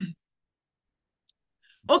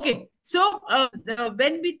 Okay, so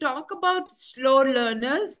when we talk about slow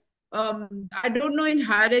learners, I don't know in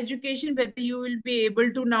higher education whether you will be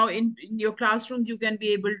able to now in your classrooms, you can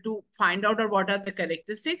be able to find out or what are the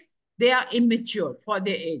characteristics. They are immature for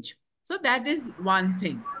their age. So that is one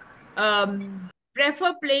thing.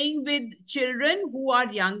 Prefer playing with children who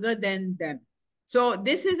are younger than them. So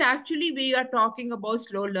this is actually, we are talking about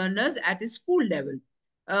slow learners at a school level.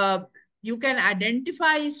 You can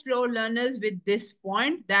identify slow learners with this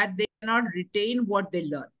point, that they cannot retain what they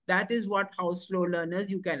learn. That is what, how slow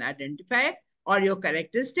learners you can identify, or your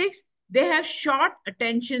characteristics. They have short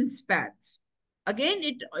attention spans. Again,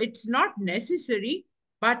 it's not necessary,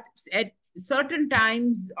 but at certain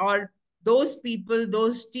times, or those people,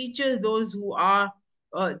 those teachers, those who are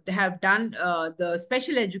have done the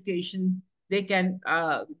special education, they can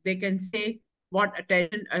say what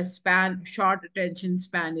attention span, short attention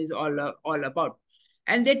span is all about.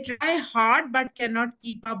 And they try hard but cannot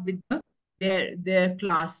keep up with their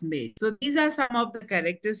classmates. So these are some of the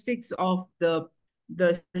characteristics of the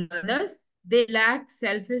learners. They lack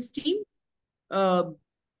self-esteem.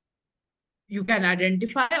 You can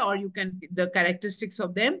identify, or you can, the characteristics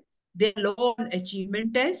of them. They're low on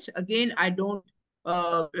achievement test. Again, I don't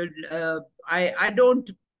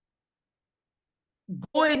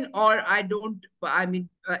go in, or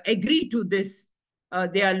agree to this.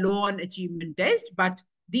 They are low on achievement test, but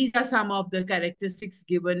these are some of the characteristics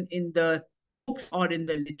given in the books or in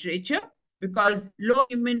the literature, because low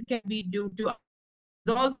achievement can be due to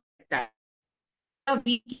also that.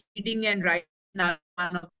 Weak reading and writing are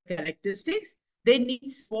one of the characteristics. They need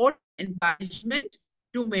support and encouragement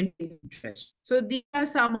to maintain interest. So these are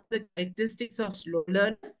some of the characteristics of slow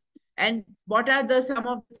learners. And what are some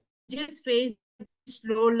of the challenges faced by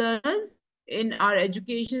slow learners in our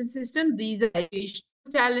education system? These are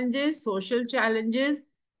educational challenges, social challenges,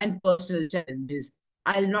 and personal challenges.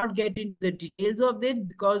 I'll not get into the details of it,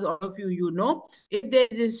 because all of you know, if there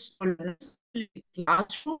is a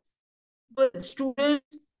classroom,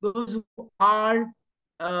 students, those who are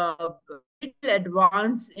little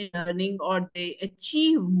advanced in learning, or they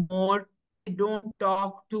achieve more, they don't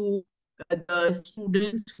talk to the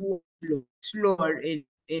students who are slower in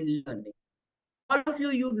learning. All of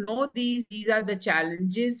you know these are the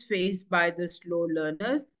challenges faced by the slow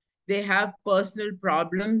learners. They have personal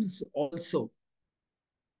problems also.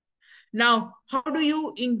 Now, how do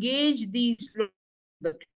you engage these slow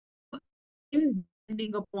learners?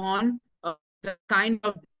 Depending upon the kind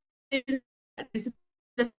of discipline,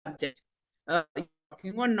 the subject you're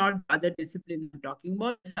talking about, not other discipline. I'm talking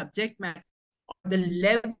about the subject matter, or the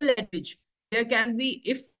level at which there can be,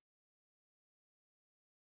 if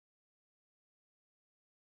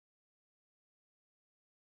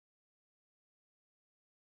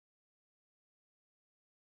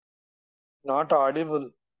Not audible.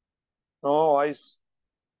 No voice.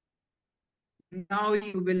 now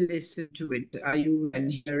you will listen to it. You can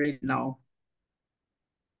hear it now.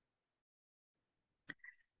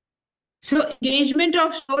 So engagement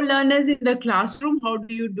of slow learners in the classroom, how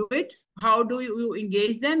do you do it? How do you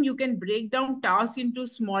engage them? You can break down tasks into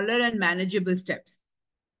smaller and manageable steps.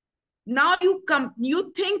 Now you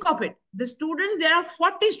think of it. The students, there are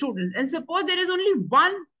 40 students, and suppose there is only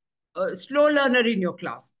one slow learner in your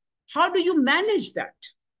class. How do you manage that?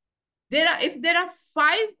 If there are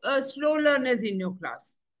 5 slow learners in your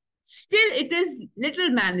class, still it is little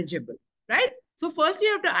manageable, right? So first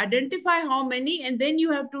you have to identify how many, and then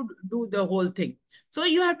you have to do the whole thing. So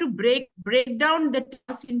you have to break down the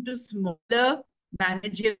task into smaller,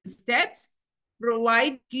 manageable steps,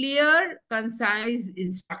 provide clear, concise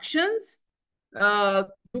instructions.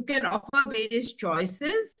 You can offer various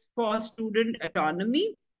choices for student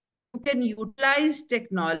autonomy. You can utilize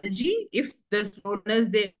technology if the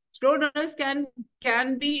slow learners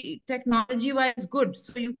can be technology wise good,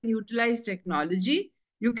 so you can utilize technology.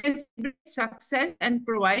 You can celebrate success and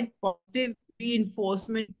provide positive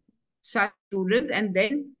reinforcement to such students, and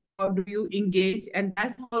then how do you engage? And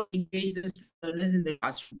that's how you engage the learners in the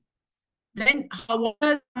classroom. Then what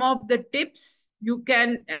are some of the tips you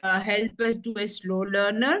can help to a slow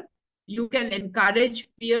learner? You can encourage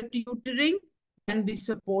peer tutoring, can be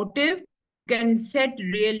supportive, can set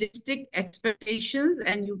realistic expectations,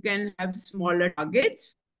 and you can have smaller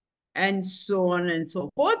targets, and so on and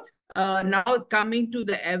so forth. Now coming to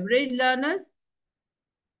the average learners.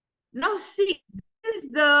 Now see, this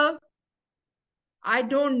is I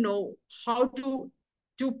don't know how to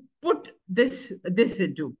put this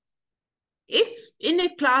into. If in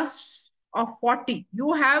a class of 40,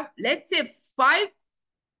 you have, let's say, 5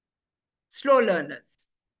 slow learners,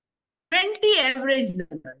 20 average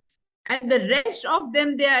learners, and the rest of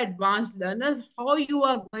them, they are advanced learners, how you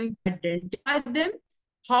are going to identify them,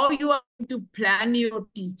 how you are going to plan your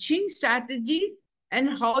teaching strategies, and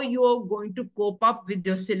how you are going to cope up with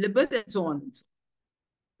your syllabus, and so on and so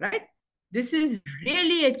on. Right? This is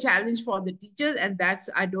really a challenge for the teachers, and that's,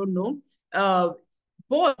 I don't know,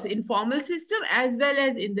 both in formal system as well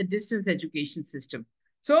as in the distance education system.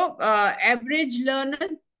 So average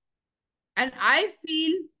learners, and I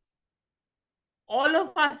feel all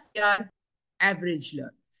of us are average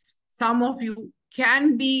learners. Some of you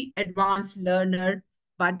can be advanced learner,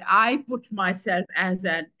 but I put myself as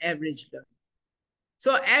an average learner.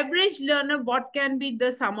 So average learner, what can be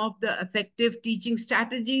the some of the effective teaching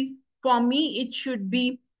strategies? For me, it should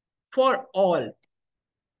be for all.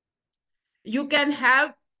 You can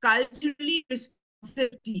have culturally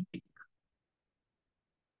responsive teaching.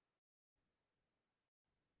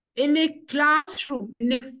 In a classroom,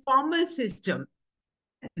 in a formal system,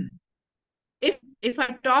 if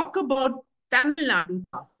I talk about Tamil Nadu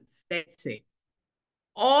classes, let's say,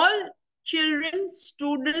 all children,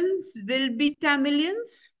 students will be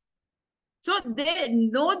Tamilians. So they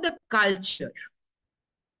know the culture.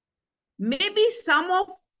 Maybe some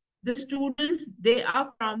of the students, they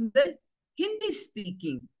are from the Hindi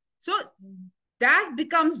speaking. So that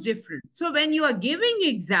becomes different. So when you are giving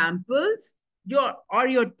examples,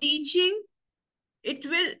 your teaching, it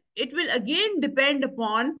will again depend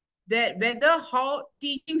upon whether how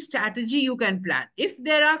teaching strategy you can plan. If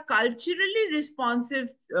there are culturally responsive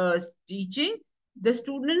teaching, the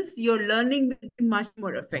students, your learning will be much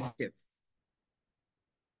more effective.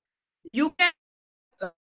 You can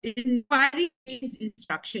inquiry-based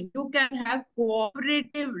instruction. You can have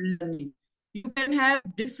cooperative learning. You can have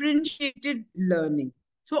differentiated learning.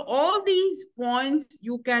 So all these points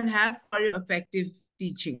you can have for effective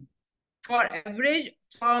teaching. For average,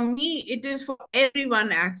 for me, it is for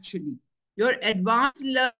everyone actually. Your advanced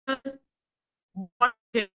learners,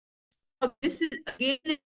 this is again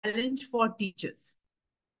a challenge for teachers.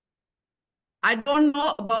 I don't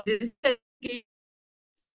know about this. It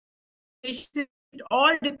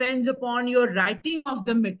all depends upon your writing of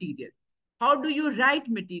the material. How do you write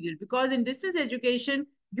material? Because in distance education,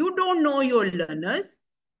 you don't know your learners.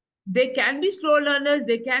 They can be slow learners,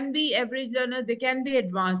 they can be average learners, they can be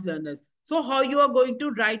advanced learners. So how you are going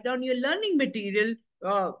to write down your learning material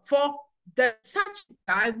for such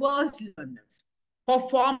diverse learners? For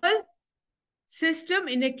formal system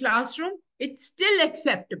in a classroom, it's still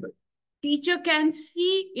acceptable. Teacher can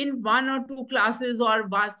see in one or two classes or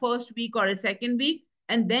first week or a second week,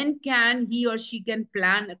 and then he or she can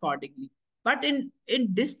plan accordingly. But in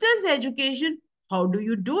distance education, how do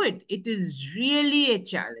you do it? It is really a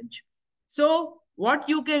challenge. So what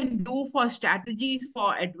you can do for strategies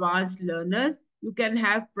for advanced learners, you can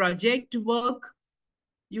have project work,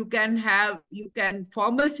 you can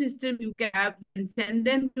formal system, you can send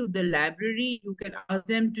them to the library, you can ask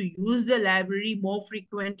them to use the library more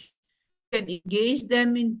frequently, you can engage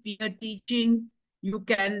them in peer teaching, you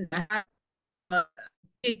can have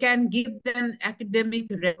you can give them academic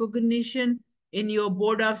recognition in your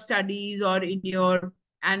board of studies or in your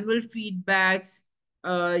annual feedbacks.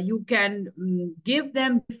 You can give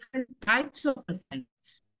them different types of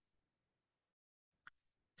assignments.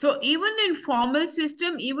 So even in formal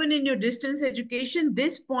system, even in your distance education,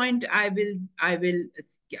 this point I will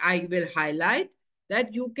highlight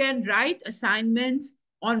that you can write assignments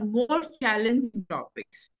on more challenging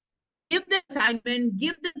topics. Give them assignment,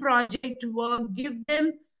 give them project work, give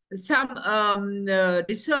them some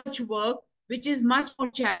research work, which is much more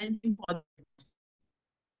challenging for them.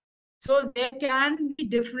 So there can be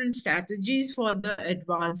different strategies for the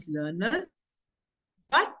advanced learners.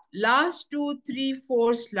 But last 2, 3,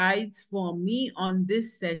 4 slides for me on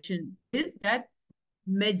this session is that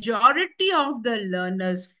majority of the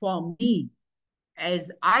learners for me,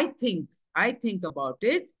 as I think about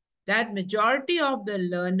it, that majority of the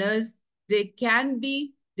learners,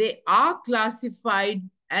 they are classified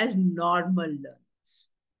as normal learners.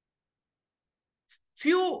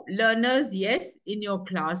 Few learners, yes, in your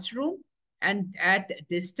classroom and at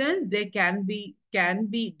distance, they can be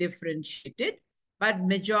differentiated. But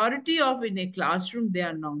majority of in a classroom, they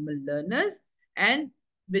are normal learners, and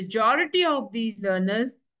majority of these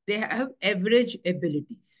learners, they have average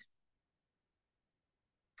abilities.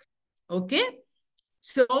 Okay,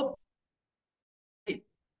 so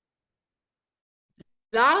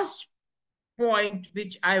last point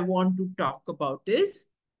which I want to talk about is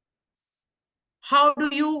how do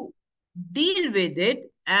you deal with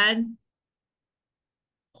it, and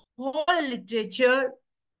whole literature,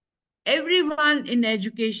 everyone in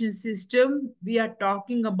education system, we are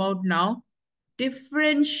talking about now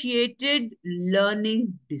differentiated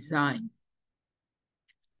learning design.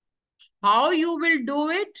 How you will do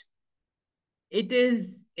it? It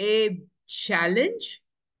is a challenge.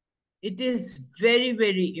 It is very,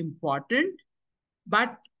 very important.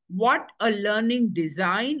 But what a learning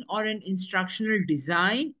design or an instructional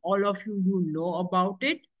design, all of you know about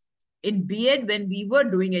it. In B.Ed, when we were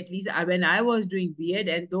doing, at least when I was doing B.Ed,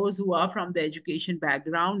 and those who are from the education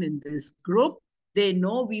background in this group, they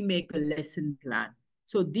know we make a lesson plan.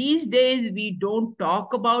 So these days, we don't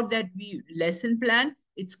talk about that lesson plan.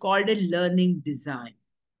 It's called a learning design.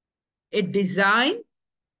 A design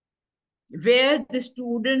where the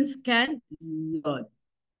students can learn.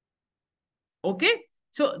 Okay?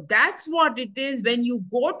 So that's what it is. When you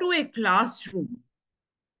go to a classroom,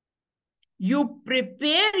 you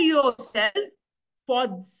prepare yourself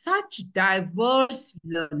for such diverse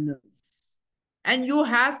learners. And you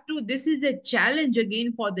have to, this is a challenge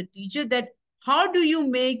again for the teacher, that how do you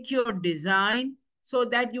make your design so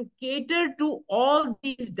that you cater to all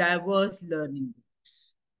these diverse learning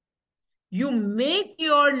groups? You make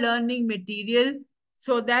your learning material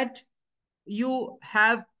so that you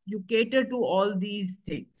cater to all these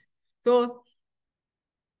things. So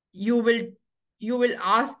you will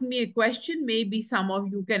ask me a question. Maybe some of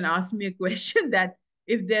you can ask me a question that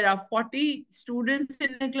if there are 40 students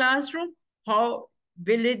in a classroom, how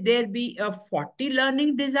there be a 40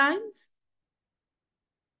 learning designs?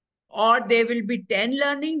 Or there will be 10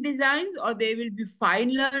 learning designs, or there will be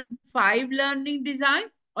five learning design,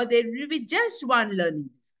 or there will be just one learning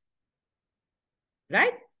design.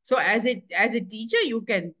 Right? So as a teacher, you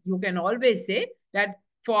can always say that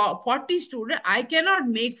for 40 students, I cannot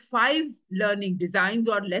make 5 learning designs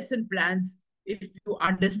or lesson plans if you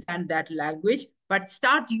understand that language, but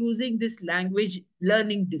start using this language,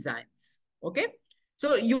 learning designs. Okay?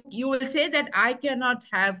 So you will say that I cannot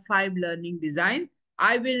have 5 learning designs.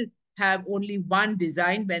 I will have only one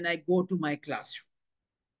design when I go to my classroom.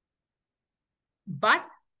 But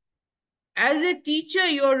as a teacher,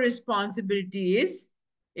 your responsibility is,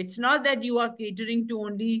 it's not that you are catering to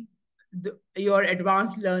only your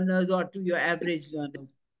advanced learners or to your average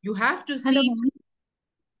learners. You have to see. Hello, ma'am.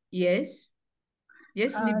 Yes.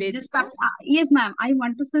 Yes, Nivedita. Yes, ma'am. I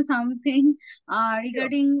want to say something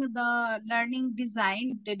regarding the learning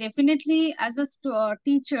design. Definitely, as a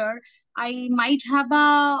teacher, I might have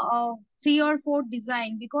a 3 or 4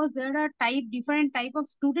 design, because there are different type of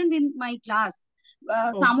student in my class.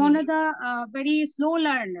 Someone are the very slow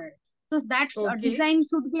learner. So that design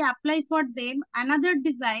should be applied for them. Another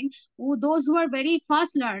design, those who are very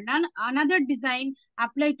fast learner, another design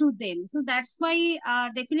apply to them. So that's why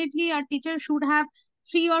definitely a teacher should have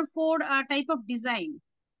 3 or 4 type of design.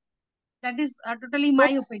 That is totally my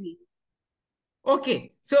opinion.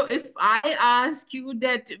 Okay, so if I ask you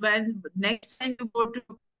that when next time you go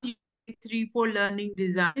to 3-4 learning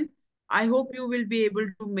design, I hope you will be able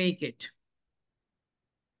to make it.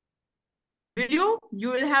 Will you? You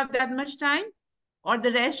will have that much time? Or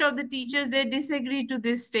the rest of the teachers, they disagree to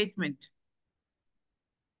this statement?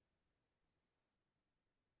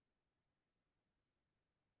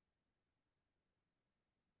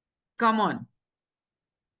 Come on.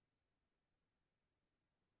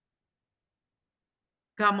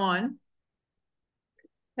 Come on.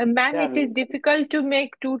 Ma'am, it is difficult to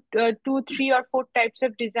make 2, 3 or 4 types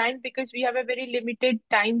of design, because we have a very limited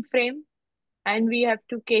time frame and we have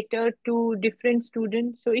to cater to different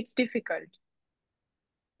students. So it's difficult.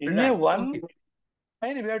 In a one,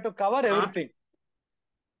 and we have to cover everything.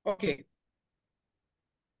 Okay.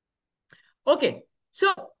 Okay.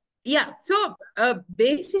 So, yeah. So,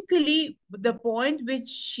 basically, the point which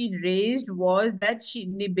she raised was that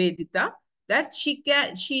Nivedita, that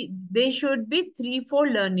they should be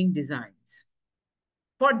 3-4 learning designs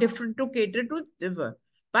for different to cater to different.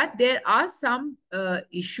 But there are some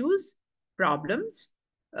issues, problems,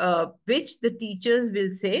 which the teachers will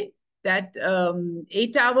say that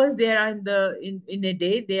 8 hours they are in a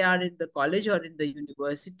day, they are in the college or in the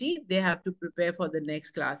university, they have to prepare for the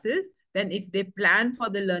next classes. Then if they plan for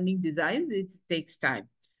the learning designs, it takes time.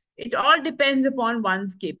 It all depends upon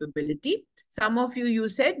one's capability. Some of you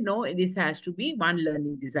said, no, this has to be one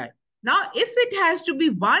learning design. Now, if it has to be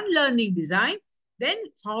one learning design, then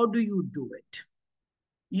how do you do it?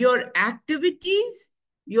 Your activities,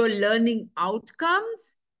 your learning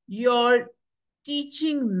outcomes, your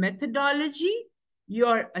teaching methodology,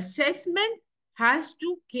 your assessment has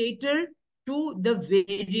to cater to the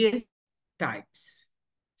various types.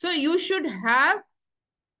 So you should have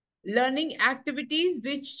learning activities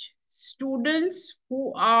which students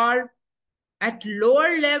who are at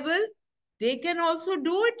lower level, they can also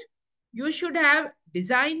do it. You should have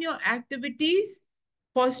design your activities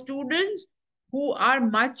for students who are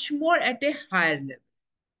much more at a higher level.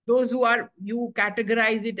 Those who are, you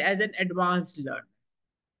categorize it as an advanced learner.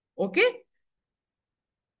 Okay?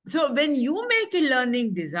 So when you make a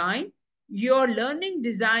learning design, your learning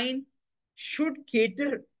design should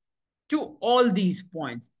cater to all these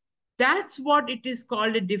points. That's what it is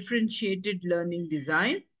called a differentiated learning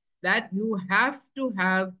design, that you have to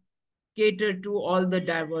have cater to all the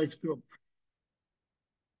diverse group.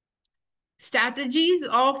 Strategies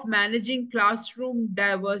of managing classroom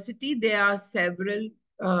diversity. There are several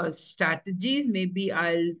strategies. Maybe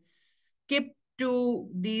I'll skip to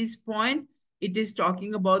these points. It is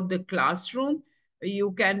talking about the classroom.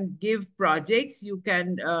 You can give projects. You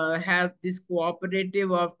can have this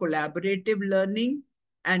cooperative or collaborative learning.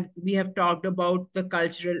 And we have talked about the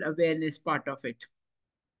cultural awareness part of it.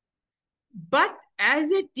 But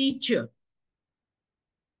as a teacher,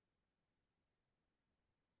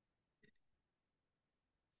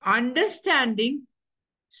 understanding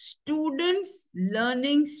students'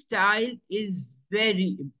 learning style is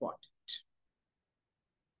very important.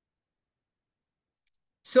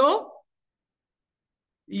 So,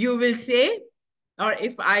 you will say, or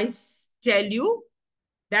if I tell you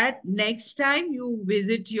that next time you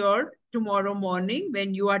visit your tomorrow morning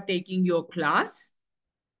when you are taking your class,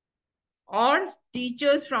 or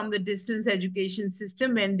teachers from the distance education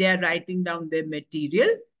system when they are writing down their material,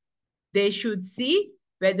 they should see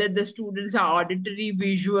whether the students are auditory,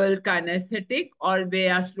 visual, kinesthetic, or they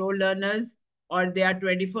are slow learners, or they are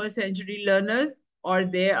 21st century learners, or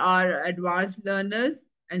they are advanced learners,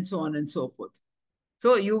 and so on and so forth.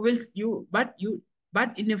 So but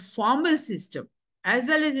in a formal system, as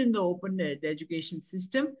well as in the open education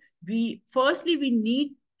system, we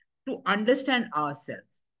need to understand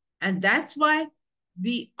ourselves. And that's why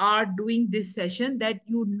we are doing this session, that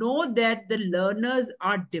you know that the learners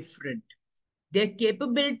are different. Their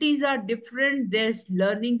capabilities are different, their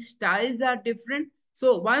learning styles are different.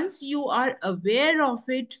 So once you are aware of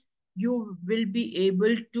it, you will be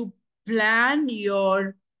able to plan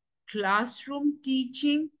your classroom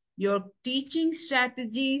teaching, your teaching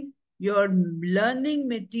strategies, your learning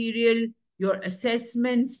material, your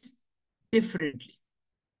assessments differently.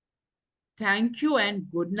 Thank you and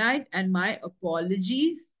good night, and my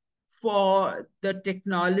apologies for the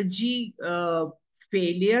technology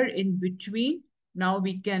failure in between. Now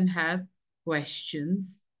we can have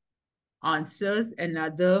questions, answers,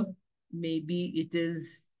 another, maybe it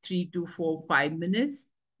is 3 to 4, 5 minutes.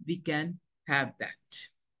 We can have that.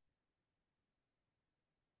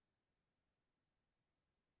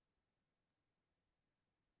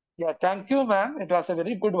 Yeah, thank you, ma'am. It was a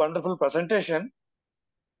very good, wonderful presentation.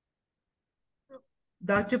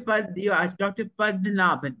 Dr.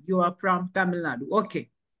 Padmanabhan, you are from Tamil Nadu. Okay.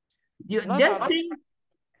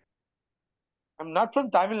 I'm not from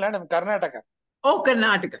Tamil Nadu, I'm Karnataka. Oh,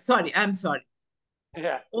 Karnataka. Sorry, I'm sorry.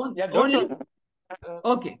 Yeah. Only.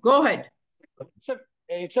 Okay, go ahead.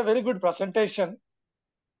 It's a very good presentation.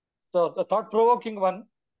 So the thought-provoking one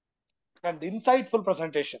and insightful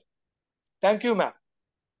presentation. Thank you, ma'am.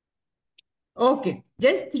 Okay,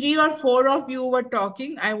 just 3 or 4 of you were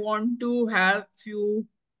talking. I want to have few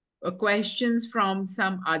questions from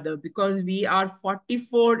some other, because we are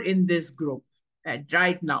 44 in this group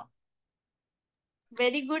right now.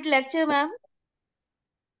 Very good lecture, ma'am.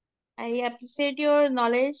 I appreciate your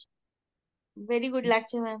knowledge. Very good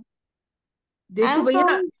lecture, ma'am. I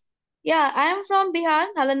am from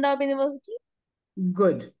Bihar, Nalanda University.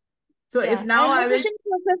 Good. So if now I am assistant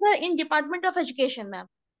professor in Department of Education, ma'am.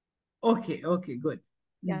 Okay, okay, good.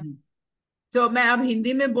 Yeah. So मैं अब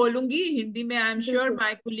हिंदी में बोलूंगी. हिंदी में I am sure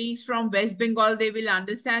my colleagues from West Bengal, they will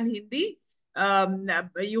understand Hindi.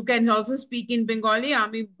 You can also speak in Bengali.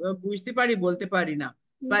 আমি বুঝতে পারি, বলতে পারি না,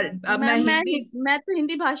 पर अब मैं तो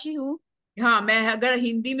हिंदी भाषी हूँ. हाँ, मैं अगर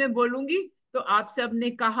हिंदी में बोलूंगी तो आप सब ने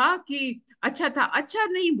कहा कि अच्छा था, अच्छा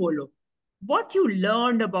नहीं बोलो. What you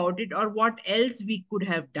learned about it, or what else we could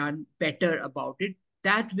have done better about it,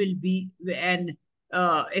 that will be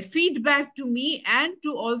a feedback to me and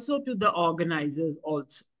to also to the organizers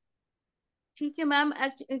also. ठीक है मैम.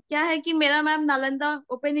 क्या है कि मेरा मैम नालंदा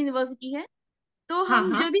ओपन यूनिवर्सिटी है, तो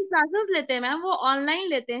हम जो भी क्लासेस लेते हैं मैम वो ऑनलाइन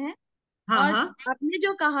लेते हैं. और आपने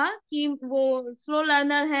जो कहा कि वो स्लो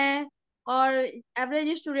लर्नर है और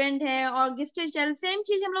एवरेज स्टूडेंट है और गिफ्टेड चाइल्ड, सेम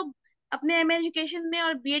चीज हम लोग अपने एम एजुकेशन में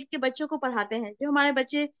और बीएड के बच्चों को पढ़ाते हैं. जो हमारे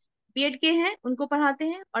बच्चे बीएड के हैं उनको पढ़ाते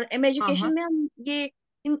हैं, और एम एजुकेशन में हम ये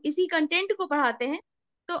इसी कंटेंट को पढ़ाते हैं.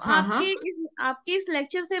 तो आपके इस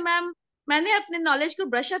लेक्चर से मैम मैंने अपने नॉलेज को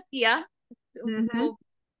ब्रश अप किया. वो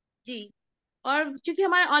जी. और चूंकि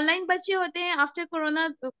हमारे ऑनलाइन बच्चे होते हैं आफ्टर कोरोना,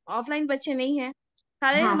 ऑफलाइन बच्चे नहीं हैं,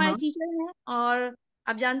 सारे हमारे टीचर हैं. और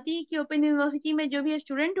आप जानती हैं कि ओपन यूनिवर्सिटी में जो भी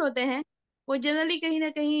स्टूडेंट होते हैं वो जनरली कहीं ना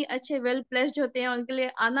कहीं अच्छे वेल प्लेस्ड होते हैं, उनके लिए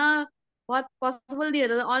आना बहुत पॉसिबल नहीं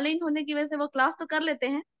रहता. ऑनलाइन होने की वजह से वो क्लास तो कर लेते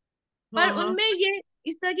हैं, पर उनमें ये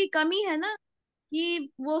इस तरह तरह की कमी है ना कि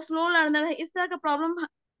वो स्लो लर्नर है, इस तरह का प्रॉब्लम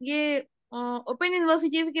ये ओपन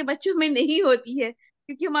यूनिवर्सिटीज के बच्चों में नहीं होती है,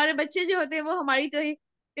 क्योंकि हमारे बच्चे जो होते हैं वो हमारी तरह ही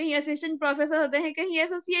कहीं असिस्टेंट प्रोफेसर होते हैं, कहीं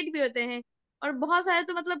एसोसिएट भी होते हैं, और बहुत सारे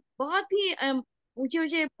तो मतलब बहुत ही ऊंचे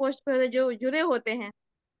ऊंचे पोस्ट पर जो जुड़े होते हैं,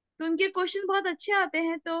 तो उनके क्वेश्चन बहुत अच्छे आते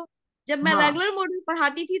हैं। तो जब मैं रेगुलर मोड में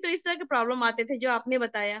पढ़ाती थी तो इस तरह के प्रॉब्लम आते थे जो आपने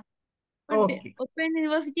बताया, पर ओपन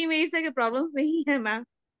यूनिवर्सिटी में इस तरह के प्रॉब्लम नहीं है मैम।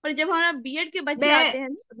 पर जब हमारा बीएड के बच्चे आते हैं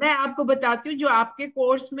मैं आपको बताती हूँ, जो आपके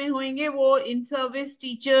कोर्स में होंगे वो इन सर्विस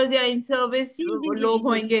टीचर्स या इन सर्विस जी जी जी लोग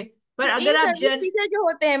जी होंगे, पर जी, अगर इन आप सर्विस टीचर जो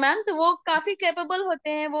होते हैं मैम, तो वो काफी कैपेबल होते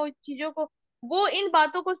हैं, वो चीजों को, वो इन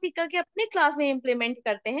बातों को सीख करके अपनी क्लास में इम्प्लीमेंट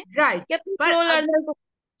करते हैं राइट, कि अपनी स्लो लर्नर को।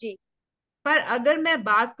 जी, पर अगर मैं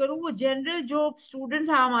बात करूं, वो जनरल जो स्टूडेंट्स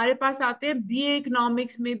हमारे पास आते हैं बीए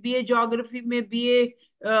इकोनॉमिक्स में, बीए ज्योग्राफी में, बीए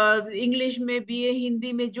इंग्लिश में, बीए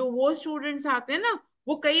हिंदी में, जो वो स्टूडेंट्स आते हैं ना,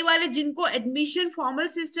 वो कई वाले जिनको एडमिशन फॉर्मल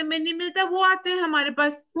सिस्टम में नहीं मिलता वो आते हैं हमारे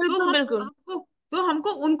पास, बिल्कुल बिल्कुल तो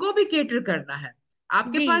हमको उनको भी केटर करना है।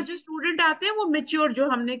 आपके जी, पास जो स्टूडेंट आते हैं वो मेच्योर, जो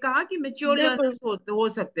हमने कहा कि मेच्योर बिल्कुल लर्नर्स हो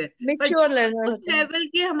सकते हैं, पर जो मेच्योर लर्नर उस होते हैं। लेवल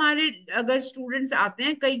के हमारे अगर स्टूडेंट्स आते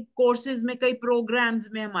हैं कई कोर्सेज में, कई प्रोग्राम्स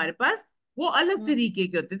में हमारे पास, वो अलग तरीके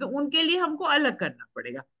के होते हैं, तो उनके लिए हमको अलग करना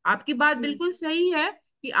पड़ेगा। आपकी बात बिल्कुल सही है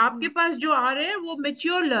कि आपके पास जो आ रहे हैं वो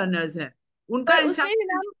मेच्योर लर्नर्स हैं, उनका पर उसमें भी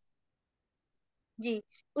इंस्ट्रक्शन। मैम, जी,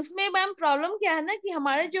 उसमें मैम प्रॉब्लम क्या है ना कि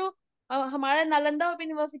हमारे जो हमारा नालंदा ओपन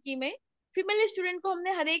यूनिवर्सिटी में फीमेल स्टूडेंट को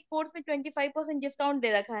हमने हर एक कोर्स में 25% डिस्काउंट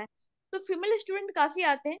दे रखा है, तो फीमेल स्टूडेंट काफी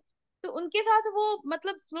आते हैं, तो उनके साथ वो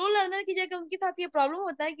मतलब स्लो लर्नर की जगह उनके साथ ये प्रॉब्लम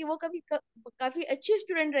होता है कि वो काफी अच्छी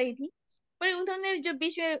स्टूडेंट रही थी, पर उन्होंने जब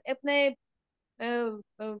बीच में अपने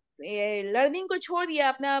लर्निंग को छोड़ दिया,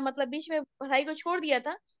 अपना मतलब बीच में पढ़ाई को छोड़ दिया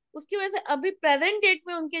था, उसकी वजह से अभी प्रेजेंट डेट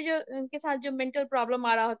में उनके साथ जो मेंटल प्रॉब्लम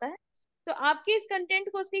आ रहा होता है, तो आपके इस कंटेंट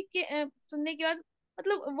को सीख के सुनने के बाद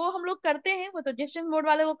मतलब वो हम लोग करते हैं, वो तो डिस्टेंस मोड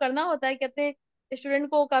वाले को करना होता है कि अपने स्टूडेंट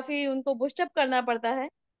को काफी उनको बूस्टअप करना पड़ता है,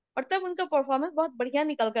 और तब उनका परफॉर्मेंस बहुत बढ़िया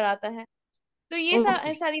निकल कर आता है। तो ये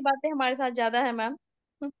सारी बातें हमारे साथ ज्यादा है ma'am.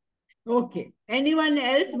 Okay, anyone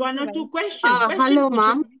else, one और टू क्वेश्चन Hello, पूछो।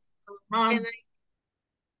 ma'am. हाँ, Can I?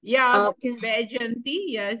 yeah, Can, Baijanti,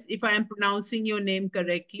 yes, if I am pronouncing your name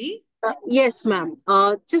correctly. yes, ma'am.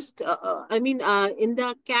 I mean, in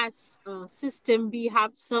the CAS system, we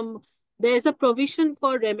have there's a provision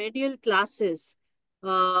for remedial classes,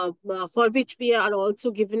 for which we are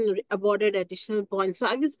also given awarded additional points. So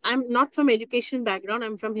I'm not from education background,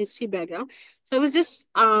 I'm from history background. So I was just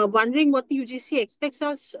wondering what the UGC expects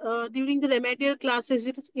us during the remedial classes.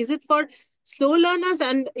 Is it for slow learners?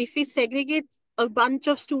 And if we segregate a bunch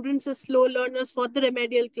of students as slow learners for the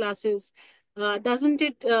remedial classes, doesn't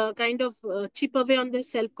it kind of chip away on their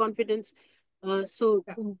self-confidence?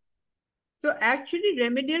 So actually,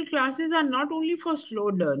 remedial classes are not only for slow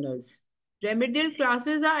learners. Remedial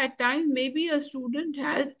classes are at times maybe a student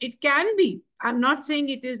has, it can be, I'm not saying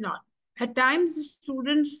it is not. At times,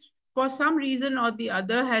 students, for some reason or the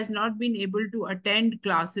other, has not been able to attend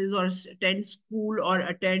classes or attend school or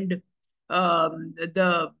attend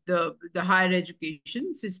the higher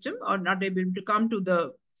education system, or not able to come to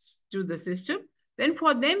the system. Then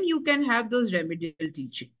for them, you can have those remedial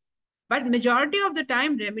teaching. But majority of the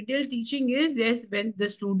time, remedial teaching is, yes, when the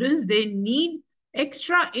students, they need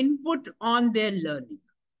extra input on their learning.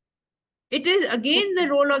 It is again the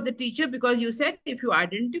role of the teacher, because you said if you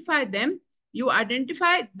identify them, you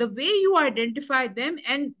identify the way you identify them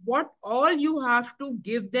and what all you have to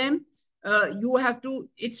give them. You have to,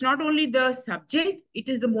 it's not only the subject, it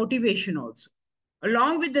is the motivation also.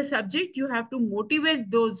 Along with the subject, you have to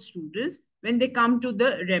motivate those students when they come to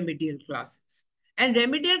the remedial classes. And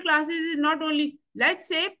remedial classes is not only, let's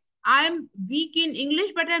say, I'm weak in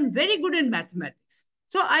English, but I'm very good in mathematics.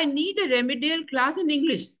 So I need a remedial class in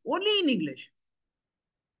English, only in English.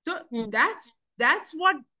 So that's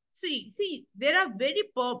what, see, there are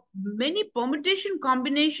many permutation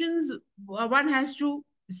combinations one has to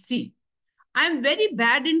see. I'm very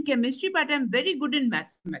bad in chemistry, but I'm very good in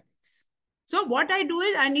mathematics. So what I do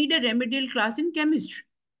is I need a remedial class in chemistry.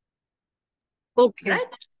 Okay.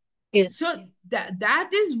 Right? Yes. So that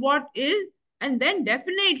is what is, and then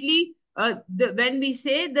definitely when we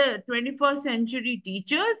say the 21st century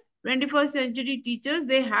teachers,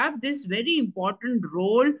 they have this very important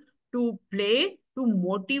role to play to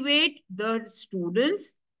motivate the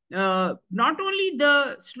students, not only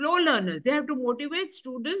the slow learners, they have to motivate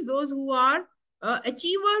students, those who are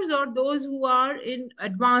achievers or those who are in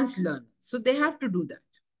advanced learners. So they have to do that.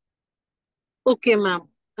 Okay, ma'am.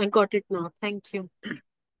 I got it now. Thank you.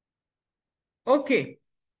 Okay.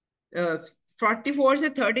 44 से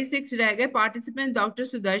 36 रह गए participants. Dr.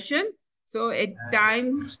 Sudarshan, So it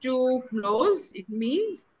times to close, it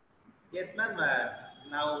means? Yes, ma'am.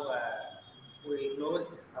 Now we will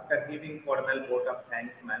close after giving formal vote of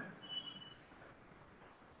thanks, ma'am.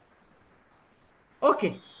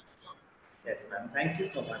 Okay. Yes, ma'am. Thank you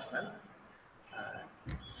so much, ma'am.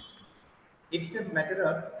 It's a matter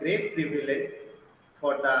of great privilege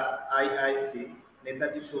for the IIC,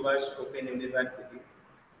 Netaji Subhash Open University,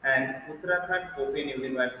 and Uttarakhand Open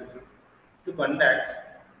University to conduct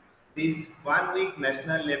this one-week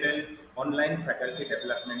national level online faculty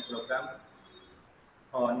development program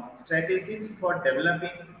on strategies for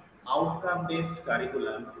developing outcome-based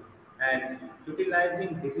curriculum and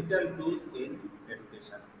utilizing digital tools in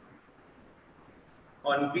education.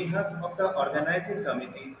 On behalf of the organizing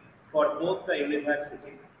committee for both the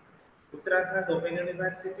universities, Uttarakhand Open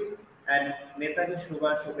University and Netaji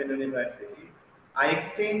Subhash Open University, I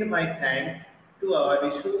extend my thanks to our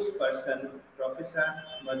resource person, Professor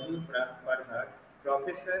Madhu Parhar,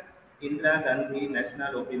 Professor Indira Gandhi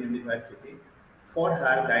National Open University, for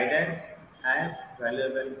her guidance and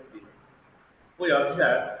valuable speech. We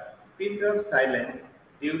observe pin drop silence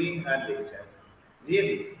during her lecture.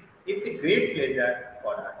 Really, it's a great pleasure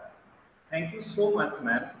for us. Thank you so much,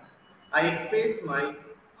 ma'am. I express my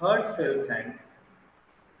heartfelt thanks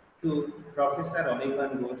to Professor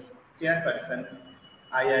Anirban Ghosh, Chairperson,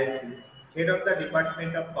 IIC, Head of the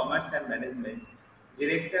Department of Commerce and Management,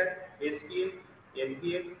 Director, SPS,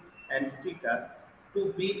 SBS, and SICA,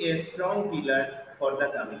 to be a strong pillar for the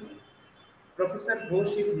committee. Professor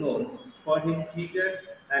Ghosh is known for his vigor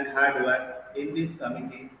and hard work in this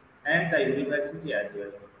committee and the university as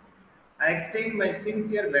well. I extend my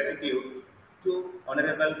sincere gratitude to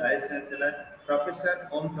Honorable Vice Chancellor Professor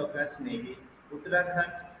Om Prakash Negi,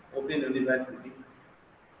 Uttarakhand Open University,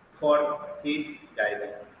 for his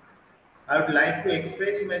guidance. I would like to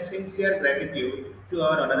express my sincere gratitude to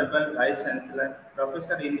our Honorable Vice Chancellor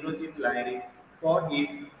Professor Indrajit Lahiri for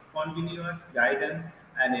his spontaneous guidance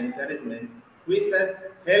and encouragement, which has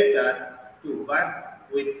helped us to work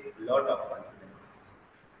with a lot of confidence.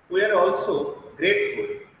 We are also grateful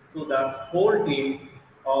to the whole team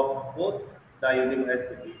of both the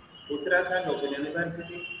university, Uttarakhand Open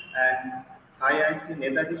University and IIC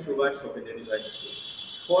Netaji Subhash Open University,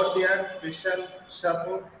 for their special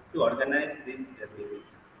support to organize this activity.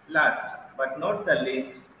 Last but not the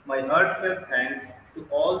least, my heartfelt thanks to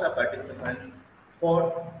all the participants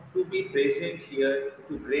for to be present here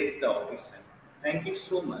to grace the occasion. Thank you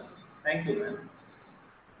so much. Thank you, ma'am.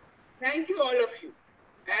 Thank you, all of you,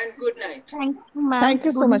 and good night. Thank you, ma'am. Thank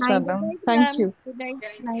you so Good much, night. madam. Thank you. Good night.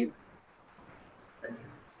 Thank you.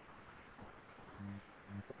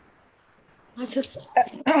 আচ্ছা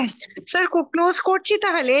sir close করছি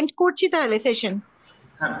তাহলে and করছি তাহলে session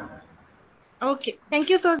হ্যাঁ okay thank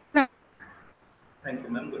you so much thank you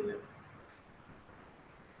ma'am good night